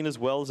 Dowsing Machine as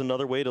well as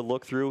another way to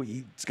look through.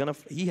 He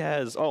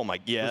has, oh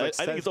my, yeah,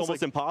 I think it's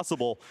almost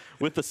impossible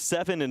with the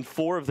 7 and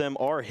 4 of them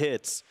are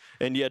hits.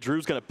 And yeah,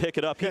 Drew's going to pick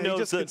it up. He knows he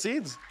just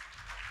concedes.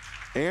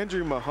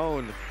 Andrew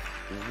Mahone,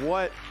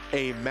 what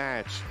a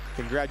match.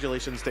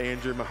 Congratulations to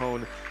Andrew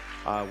Mahone.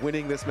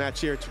 Winning this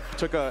match here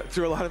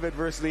through a lot of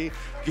adversity,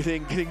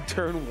 getting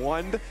turn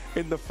 1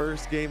 in the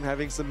first game,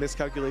 having some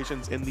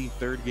miscalculations in the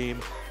 3rd game.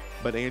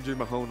 But Andrew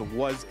Mahone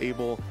was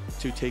able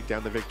to take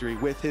down the victory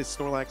with his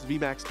Snorlax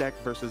VMAX deck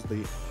versus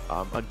the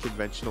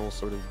unconventional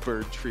sort of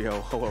bird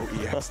trio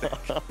Ho-Oh-EX deck.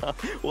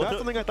 Well,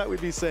 something I thought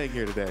we'd be saying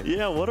here today.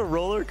 Yeah, what a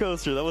roller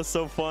coaster. That was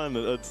so fun.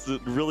 It's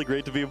really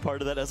great to be a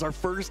part of that as our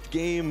first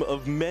game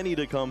of many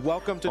to come.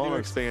 Welcome to New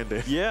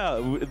Expanded.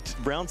 Yeah,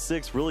 round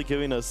 6 really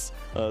giving us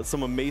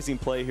some amazing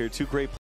play here. 2 great